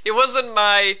 It wasn't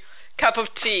my cup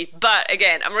of tea, but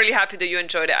again, I'm really happy that you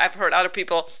enjoyed it. I've heard other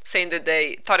people saying that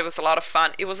they thought it was a lot of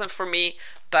fun. It wasn't for me,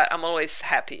 but I'm always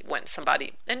happy when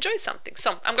somebody enjoys something,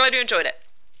 so I'm glad you enjoyed it.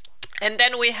 And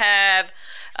then we have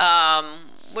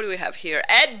what do we have here?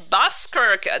 Ed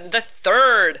Buskirk the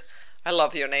third. I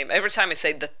love your name. Every time I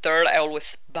say the third, I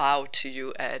always bow to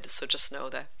you, Ed, so just know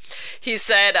that. He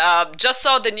said, just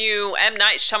saw the new M.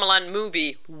 Night Shyamalan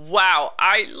movie. Wow,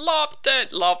 I loved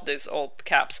it. Love this, all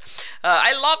caps.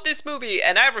 I love this movie,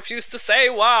 and I refuse to say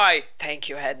why. Thank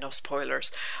you, Ed. No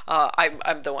spoilers.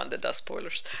 I'm the one that does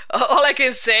spoilers. All I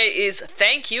can say is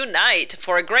thank you, Night,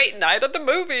 for a great night at the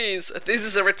movies. This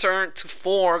is a return to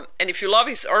form, and if you love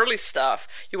his early stuff,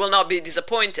 you will not be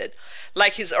disappointed.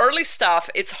 Like his early stuff,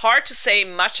 it's hard to say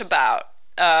much about,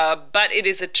 but it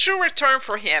is a true return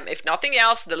for him. If nothing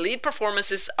else, the lead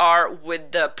performances are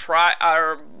worth the price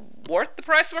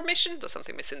of admission. There's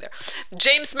something missing there.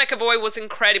 James McAvoy was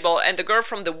incredible, and the girl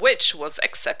from The Witch was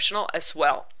exceptional as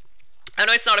well. I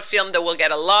know it's not a film that will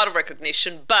get a lot of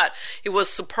recognition, but it was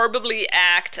superbly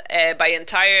acted by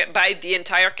the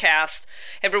entire cast.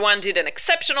 Everyone did an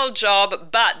exceptional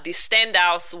job, but the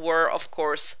standouts were, of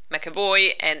course,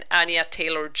 McAvoy and Anya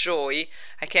Taylor-Joy.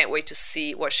 I can't wait to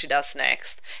see what she does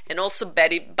next. And also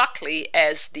Betty Buckley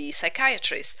as the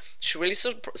psychiatrist. She really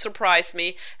surprised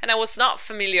me, and I was not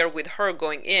familiar with her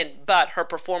going in, but her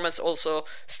performance also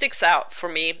sticks out for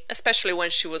me, especially when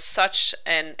she was such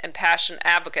an impassioned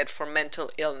advocate for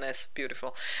mental illness.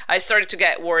 Beautiful. I started to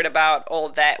get worried about all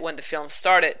that when the film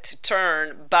started to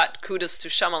turn, but kudos to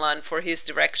Shyamalan for his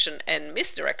direction and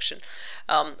misdirection.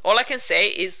 All I can say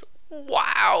is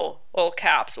wow, all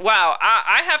caps. Wow.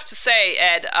 I have to say,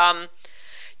 Ed, I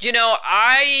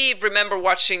remember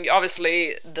watching,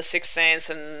 obviously, The Sixth Sense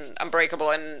and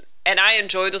Unbreakable, and I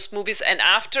enjoy those movies. And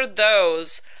after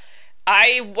those,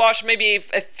 I watched maybe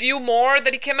a few more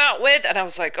that he came out with, and I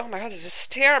was like, oh my God, this is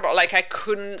terrible. Like, I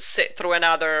couldn't sit through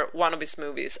another one of his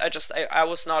movies. I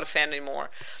was not a fan anymore.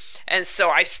 And so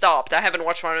I stopped. I haven't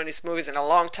watched one of his movies in a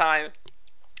long time.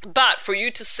 But for you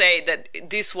to say that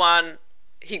this one,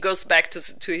 he goes back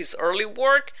to his early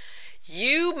work,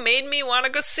 you made me want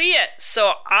to go see it.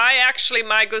 So I actually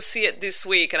might go see it this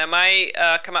week, and I might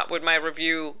come up with my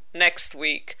review next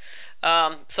week.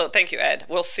 So thank you, Ed.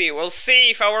 We'll see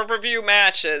if our review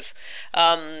matches.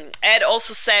 Ed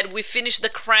also said, we finished The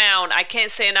Crown. I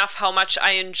can't say enough how much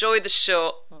I enjoyed the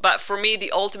show, but for me,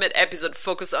 the ultimate episode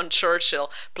focused on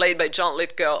Churchill, played by John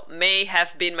Lithgow, may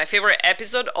have been my favorite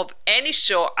episode of any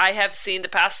show I have seen the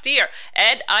past year.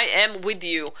 Ed, I am with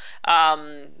you.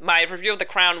 My review of The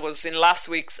Crown was in last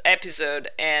week's episode,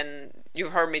 and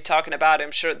you've heard me talking about it,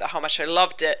 I'm sure, how much I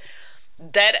loved it.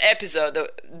 That episode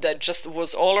that just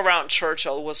was all around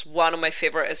Churchill was one of my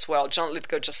favorite as well. John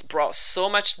Lithgow just brought so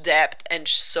much depth and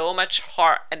so much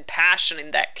heart and passion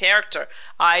in that character.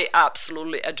 I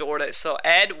absolutely adored it. So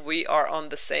Ed, we are on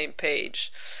the same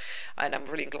page, and I'm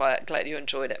really glad you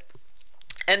enjoyed it.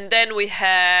 And then we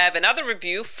have another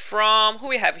review from, who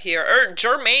we have here?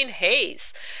 Jermaine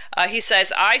Hayes. He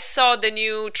says, I saw the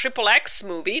new XXX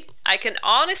movie. I can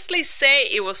honestly say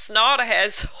it was not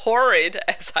as horrid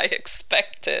as I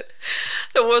expected.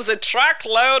 There was a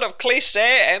truckload of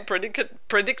cliche and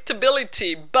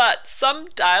predictability, but some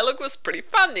dialogue was pretty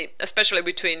funny, especially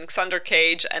between Xander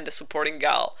Cage and the supporting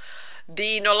gal.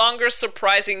 The no longer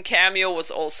surprising cameo was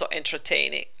also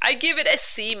entertaining. I give it a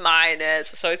C-,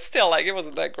 so it's still like it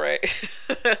wasn't that great.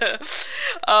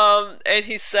 And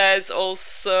he says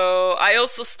also, I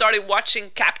also started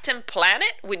watching Captain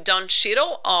Planet with Don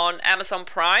Cheadle on Amazon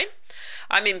Prime.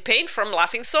 I'm in pain from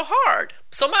laughing so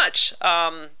much.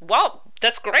 Well,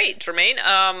 that's great, Jermaine.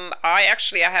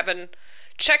 I haven't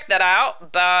check that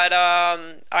out, but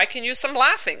I can use some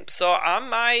laughing, so I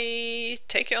might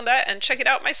take you on that and check it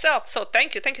out myself. So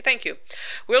thank you.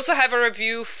 We also have a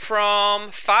review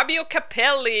from Fabio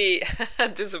Capelli.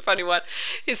 This is a funny one.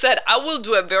 He said, I will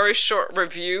do a very short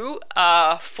review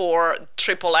for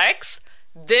XXX,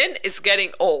 then it's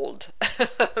getting old.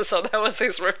 So that was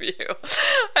his review, and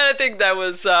I think that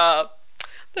was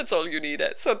that's all you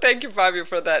needed. So thank you, Fabio,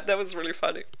 for that. That was really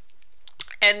funny.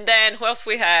 And then who else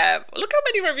we have? Look how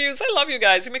many reviews. I love you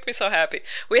guys. You make me so happy.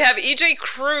 We have EJ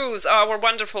Cruz, our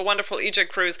wonderful EJ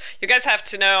Cruz. You guys have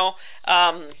to know,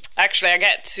 actually I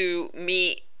got to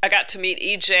meet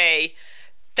EJ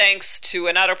thanks to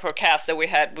another podcast that we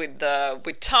had with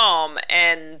Tom,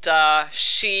 and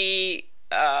she's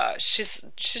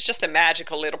just a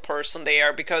magical little person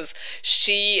there, because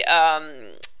she's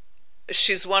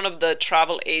one of the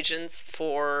travel agents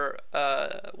for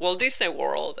Walt Disney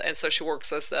World, and so she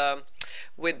works as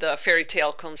with the fairy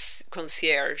tale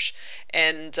concierge.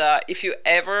 And if you're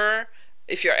ever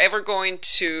going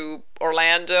to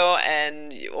Orlando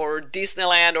or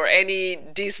Disneyland or any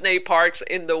Disney parks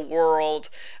in the world,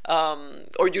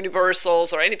 or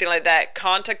Universals or anything like that,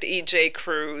 contact EJ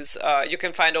Cruz. You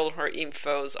can find all her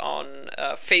infos on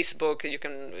Facebook.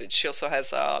 She also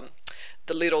has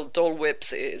the little Dole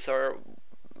Whips is our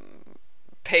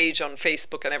page on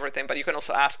Facebook and everything, but you can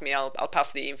also ask me. I'll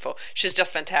pass the info. She's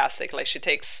just fantastic. Like, she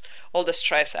takes all the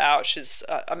stress out. She's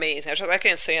amazing. I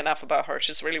can't say enough about her.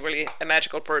 She's really, really a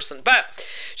magical person. But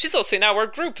she's also in our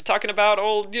group talking about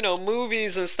all,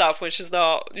 movies and stuff when she's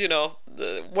not,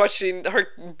 watching her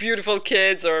beautiful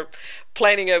kids or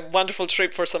planning a wonderful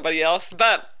trip for somebody else.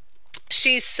 But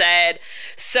she said,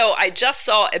 so I just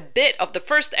saw a bit of the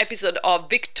first episode of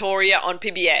Victoria on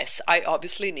PBS. I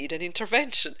obviously need an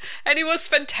intervention. And it was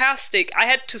fantastic. I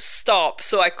had to stop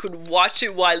so I could watch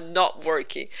it while not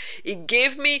working. It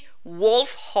gave me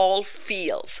Wolf Hall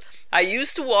feels. I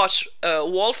used to watch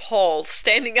Wolf Hall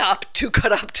standing up to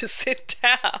get up to sit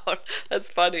down. That's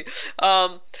funny.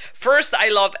 First, I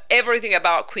love everything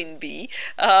about Queen Bee.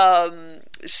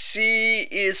 She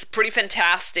is pretty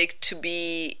fantastic to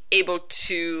be able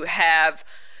to have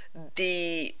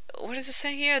what is it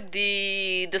saying here?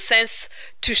 The sense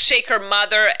to shake her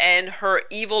mother and her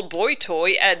evil boy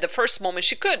toy at the first moment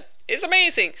she could. It's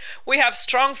amazing. We have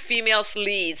strong female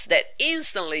leads that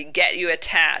instantly get you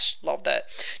attached. Love that.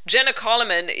 Jenna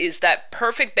Coleman is that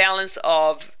perfect balance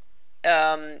of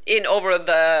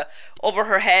over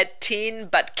her head teen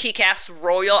but kick-ass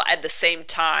royal at the same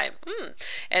time.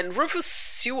 And Rufus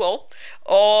Sewell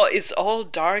is all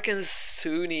dark and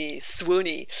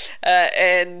swoony,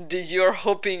 and you're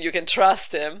hoping you can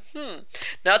trust him.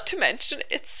 Not to mention,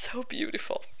 it's so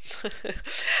beautiful.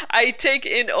 I take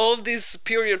in all these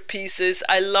period pieces.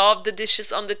 I love the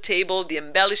dishes on the table, the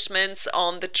embellishments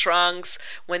on the trunks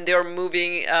when they're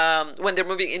moving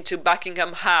into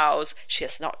Buckingham House. She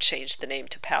has not changed the name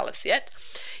to Palace yet.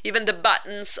 Even the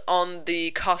buttons on the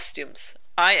costumes.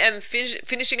 I am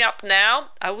finishing up now.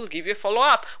 I will give you a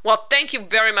follow-up. Well, thank you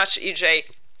very much, EJ.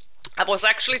 I was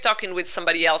actually talking with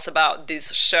somebody else about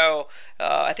this show,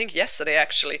 I think yesterday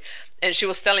actually, and she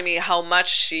was telling me how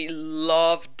much she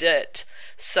loved it.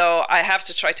 So I have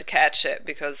to try to catch it,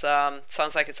 because it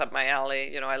sounds like it's up my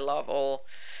alley. I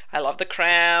love The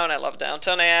Crown, I love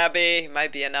Downton Abbey. It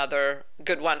might be another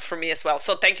good one for me as well.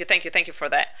 So thank you for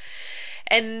that.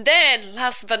 And then,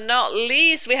 last but not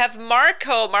least, we have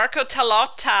Marco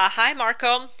Talotta. Hi,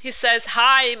 Marco. He says,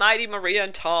 hi, Mighty Maria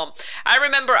and Tom. I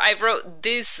remember I wrote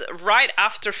this right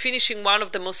after finishing one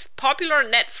of the most popular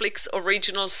Netflix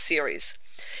original series.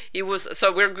 It was,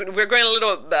 so we're going a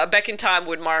little back in time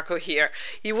with Marco here.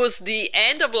 It was the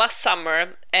end of last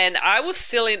summer, and I was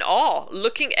still in awe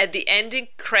looking at the ending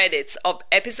credits of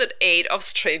episode 8 of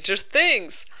Stranger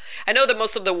Things. I know that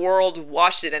most of the world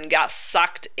watched it and got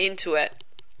sucked into it.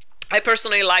 I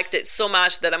personally liked it so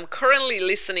much that I'm currently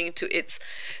listening to its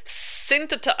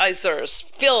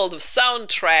synthesizers-filled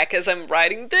soundtrack as I'm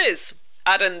writing this.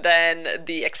 Other than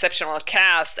the exceptional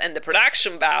cast and the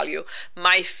production value,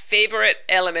 my favorite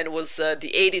element was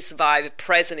the 80s vibe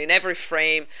present in every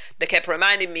frame that kept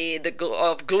reminding me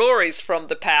of glories from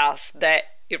the past that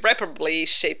irreparably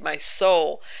shaped my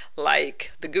soul,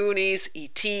 like The Goonies,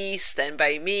 E.T., Stand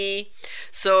By Me.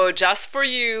 So just for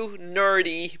you,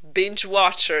 nerdy binge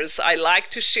watchers, I like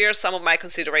to share some of my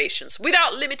considerations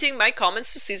without limiting my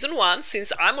comments to season 1,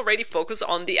 since I'm already focused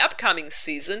on the upcoming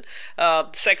season,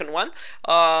 second one.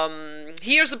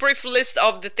 Here's a brief list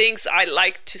of the things I'd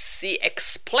like to see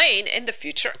explained in the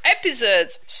future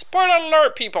episodes. Spoiler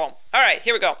alert, people. All right,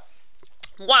 here we go.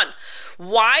 1.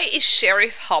 Why is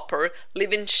Sheriff Hopper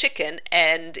leaving chicken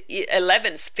and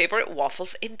Eleven's favorite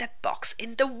waffles in the box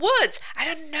in the woods? I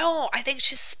don't know. I think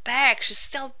she's back. She's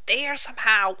still there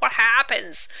somehow. What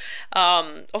happens?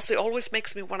 Also, it always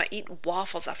makes me want to eat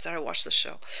waffles after I watch the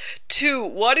show. 2.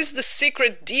 What is the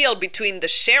secret deal between the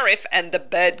sheriff and the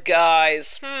bad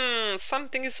guys?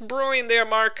 Something is brewing there,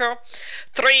 Marco.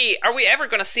 3. Are we ever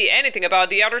going to see anything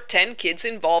about the other 10 kids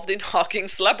involved in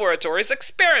Hawkins Laboratories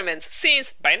experiments,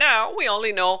 since by now we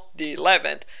only know the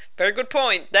 11th? Very good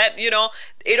point. That,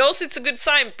 it's a good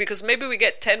sign, because maybe we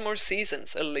get 10 more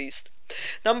seasons at least.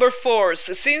 Number 4,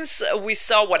 since we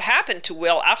saw what happened to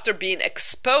Will after being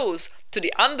exposed to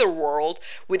the underworld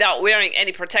without wearing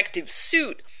any protective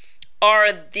suit,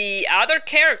 are the other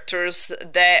characters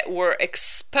that were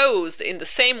exposed in the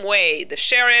same way, the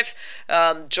sheriff,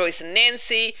 Joyce and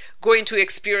Nancy, going to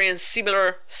experience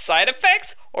similar side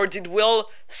effects? Or did Will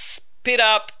spit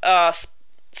up a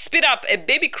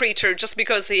baby creature just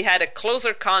because he had a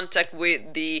closer contact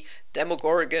with the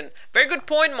Demogorgon? Very good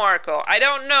point, Marco. I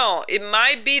don't know. It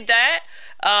might be that.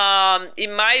 It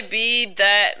might be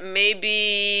that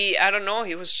maybe, I don't know,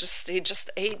 he just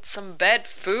ate some bad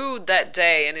food that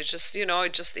day, and it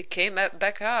came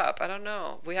back up. I don't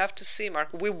know. We have to see,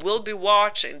 Marco. We will be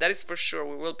watching. That is for sure.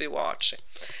 We will be watching.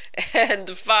 And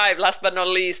 5, last but not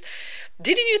least,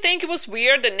 didn't you think it was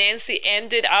weird that Nancy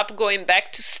ended up going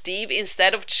back to Steve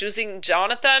instead of choosing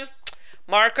Jonathan?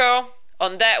 Marco,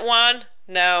 on that one,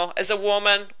 no. As a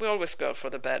woman, we always go for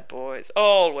the bad boys.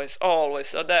 Always, always.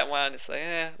 So that one, it's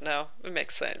like, no, it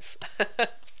makes sense.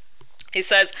 He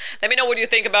says, let me know what you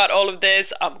think about all of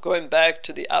this. I'm going back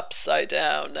to the upside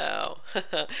down now.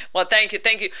 Well, thank you.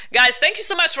 Guys, thank you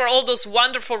so much for all those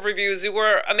wonderful reviews. You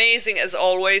were amazing as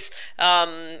always.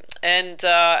 And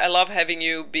I love having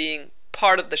you being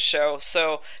part of the show,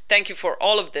 so thank you for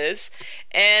all of this.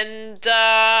 And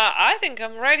I think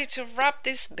I'm ready to wrap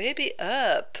this baby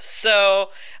up. So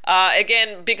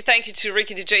again, big thank you to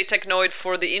Ricky DJ Technoid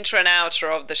for the intro and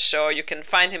outro of the show. You can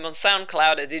find him on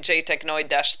SoundCloud at DJ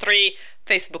Technoid-3,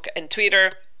 Facebook and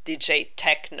Twitter, DJ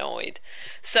Technoid.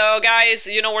 So guys,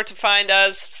 you know where to find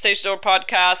us. Stage Door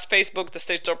Podcast, Facebook, The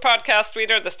Stage Door Podcast,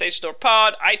 Twitter, The Stage Door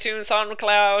Pod, iTunes,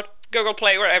 SoundCloud, Google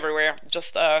Play, we're everywhere.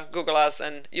 Just Google us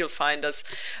and you'll find us.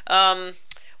 We're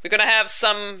going to have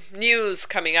some news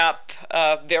coming up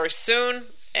very soon,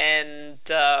 and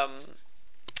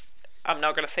I'm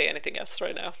not going to say anything else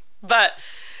right now. But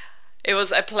it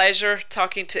was a pleasure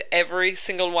talking to every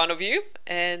single one of you,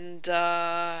 and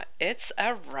it's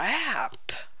a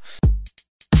wrap.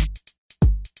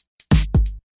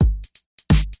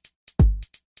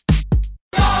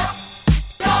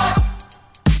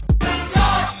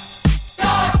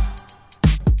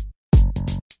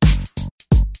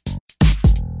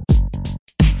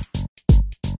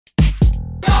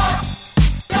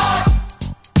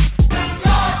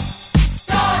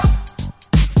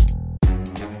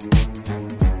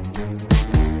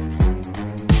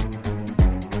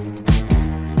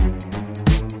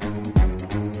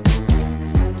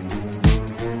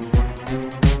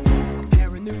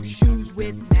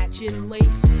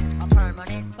 Laces, a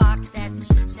permanent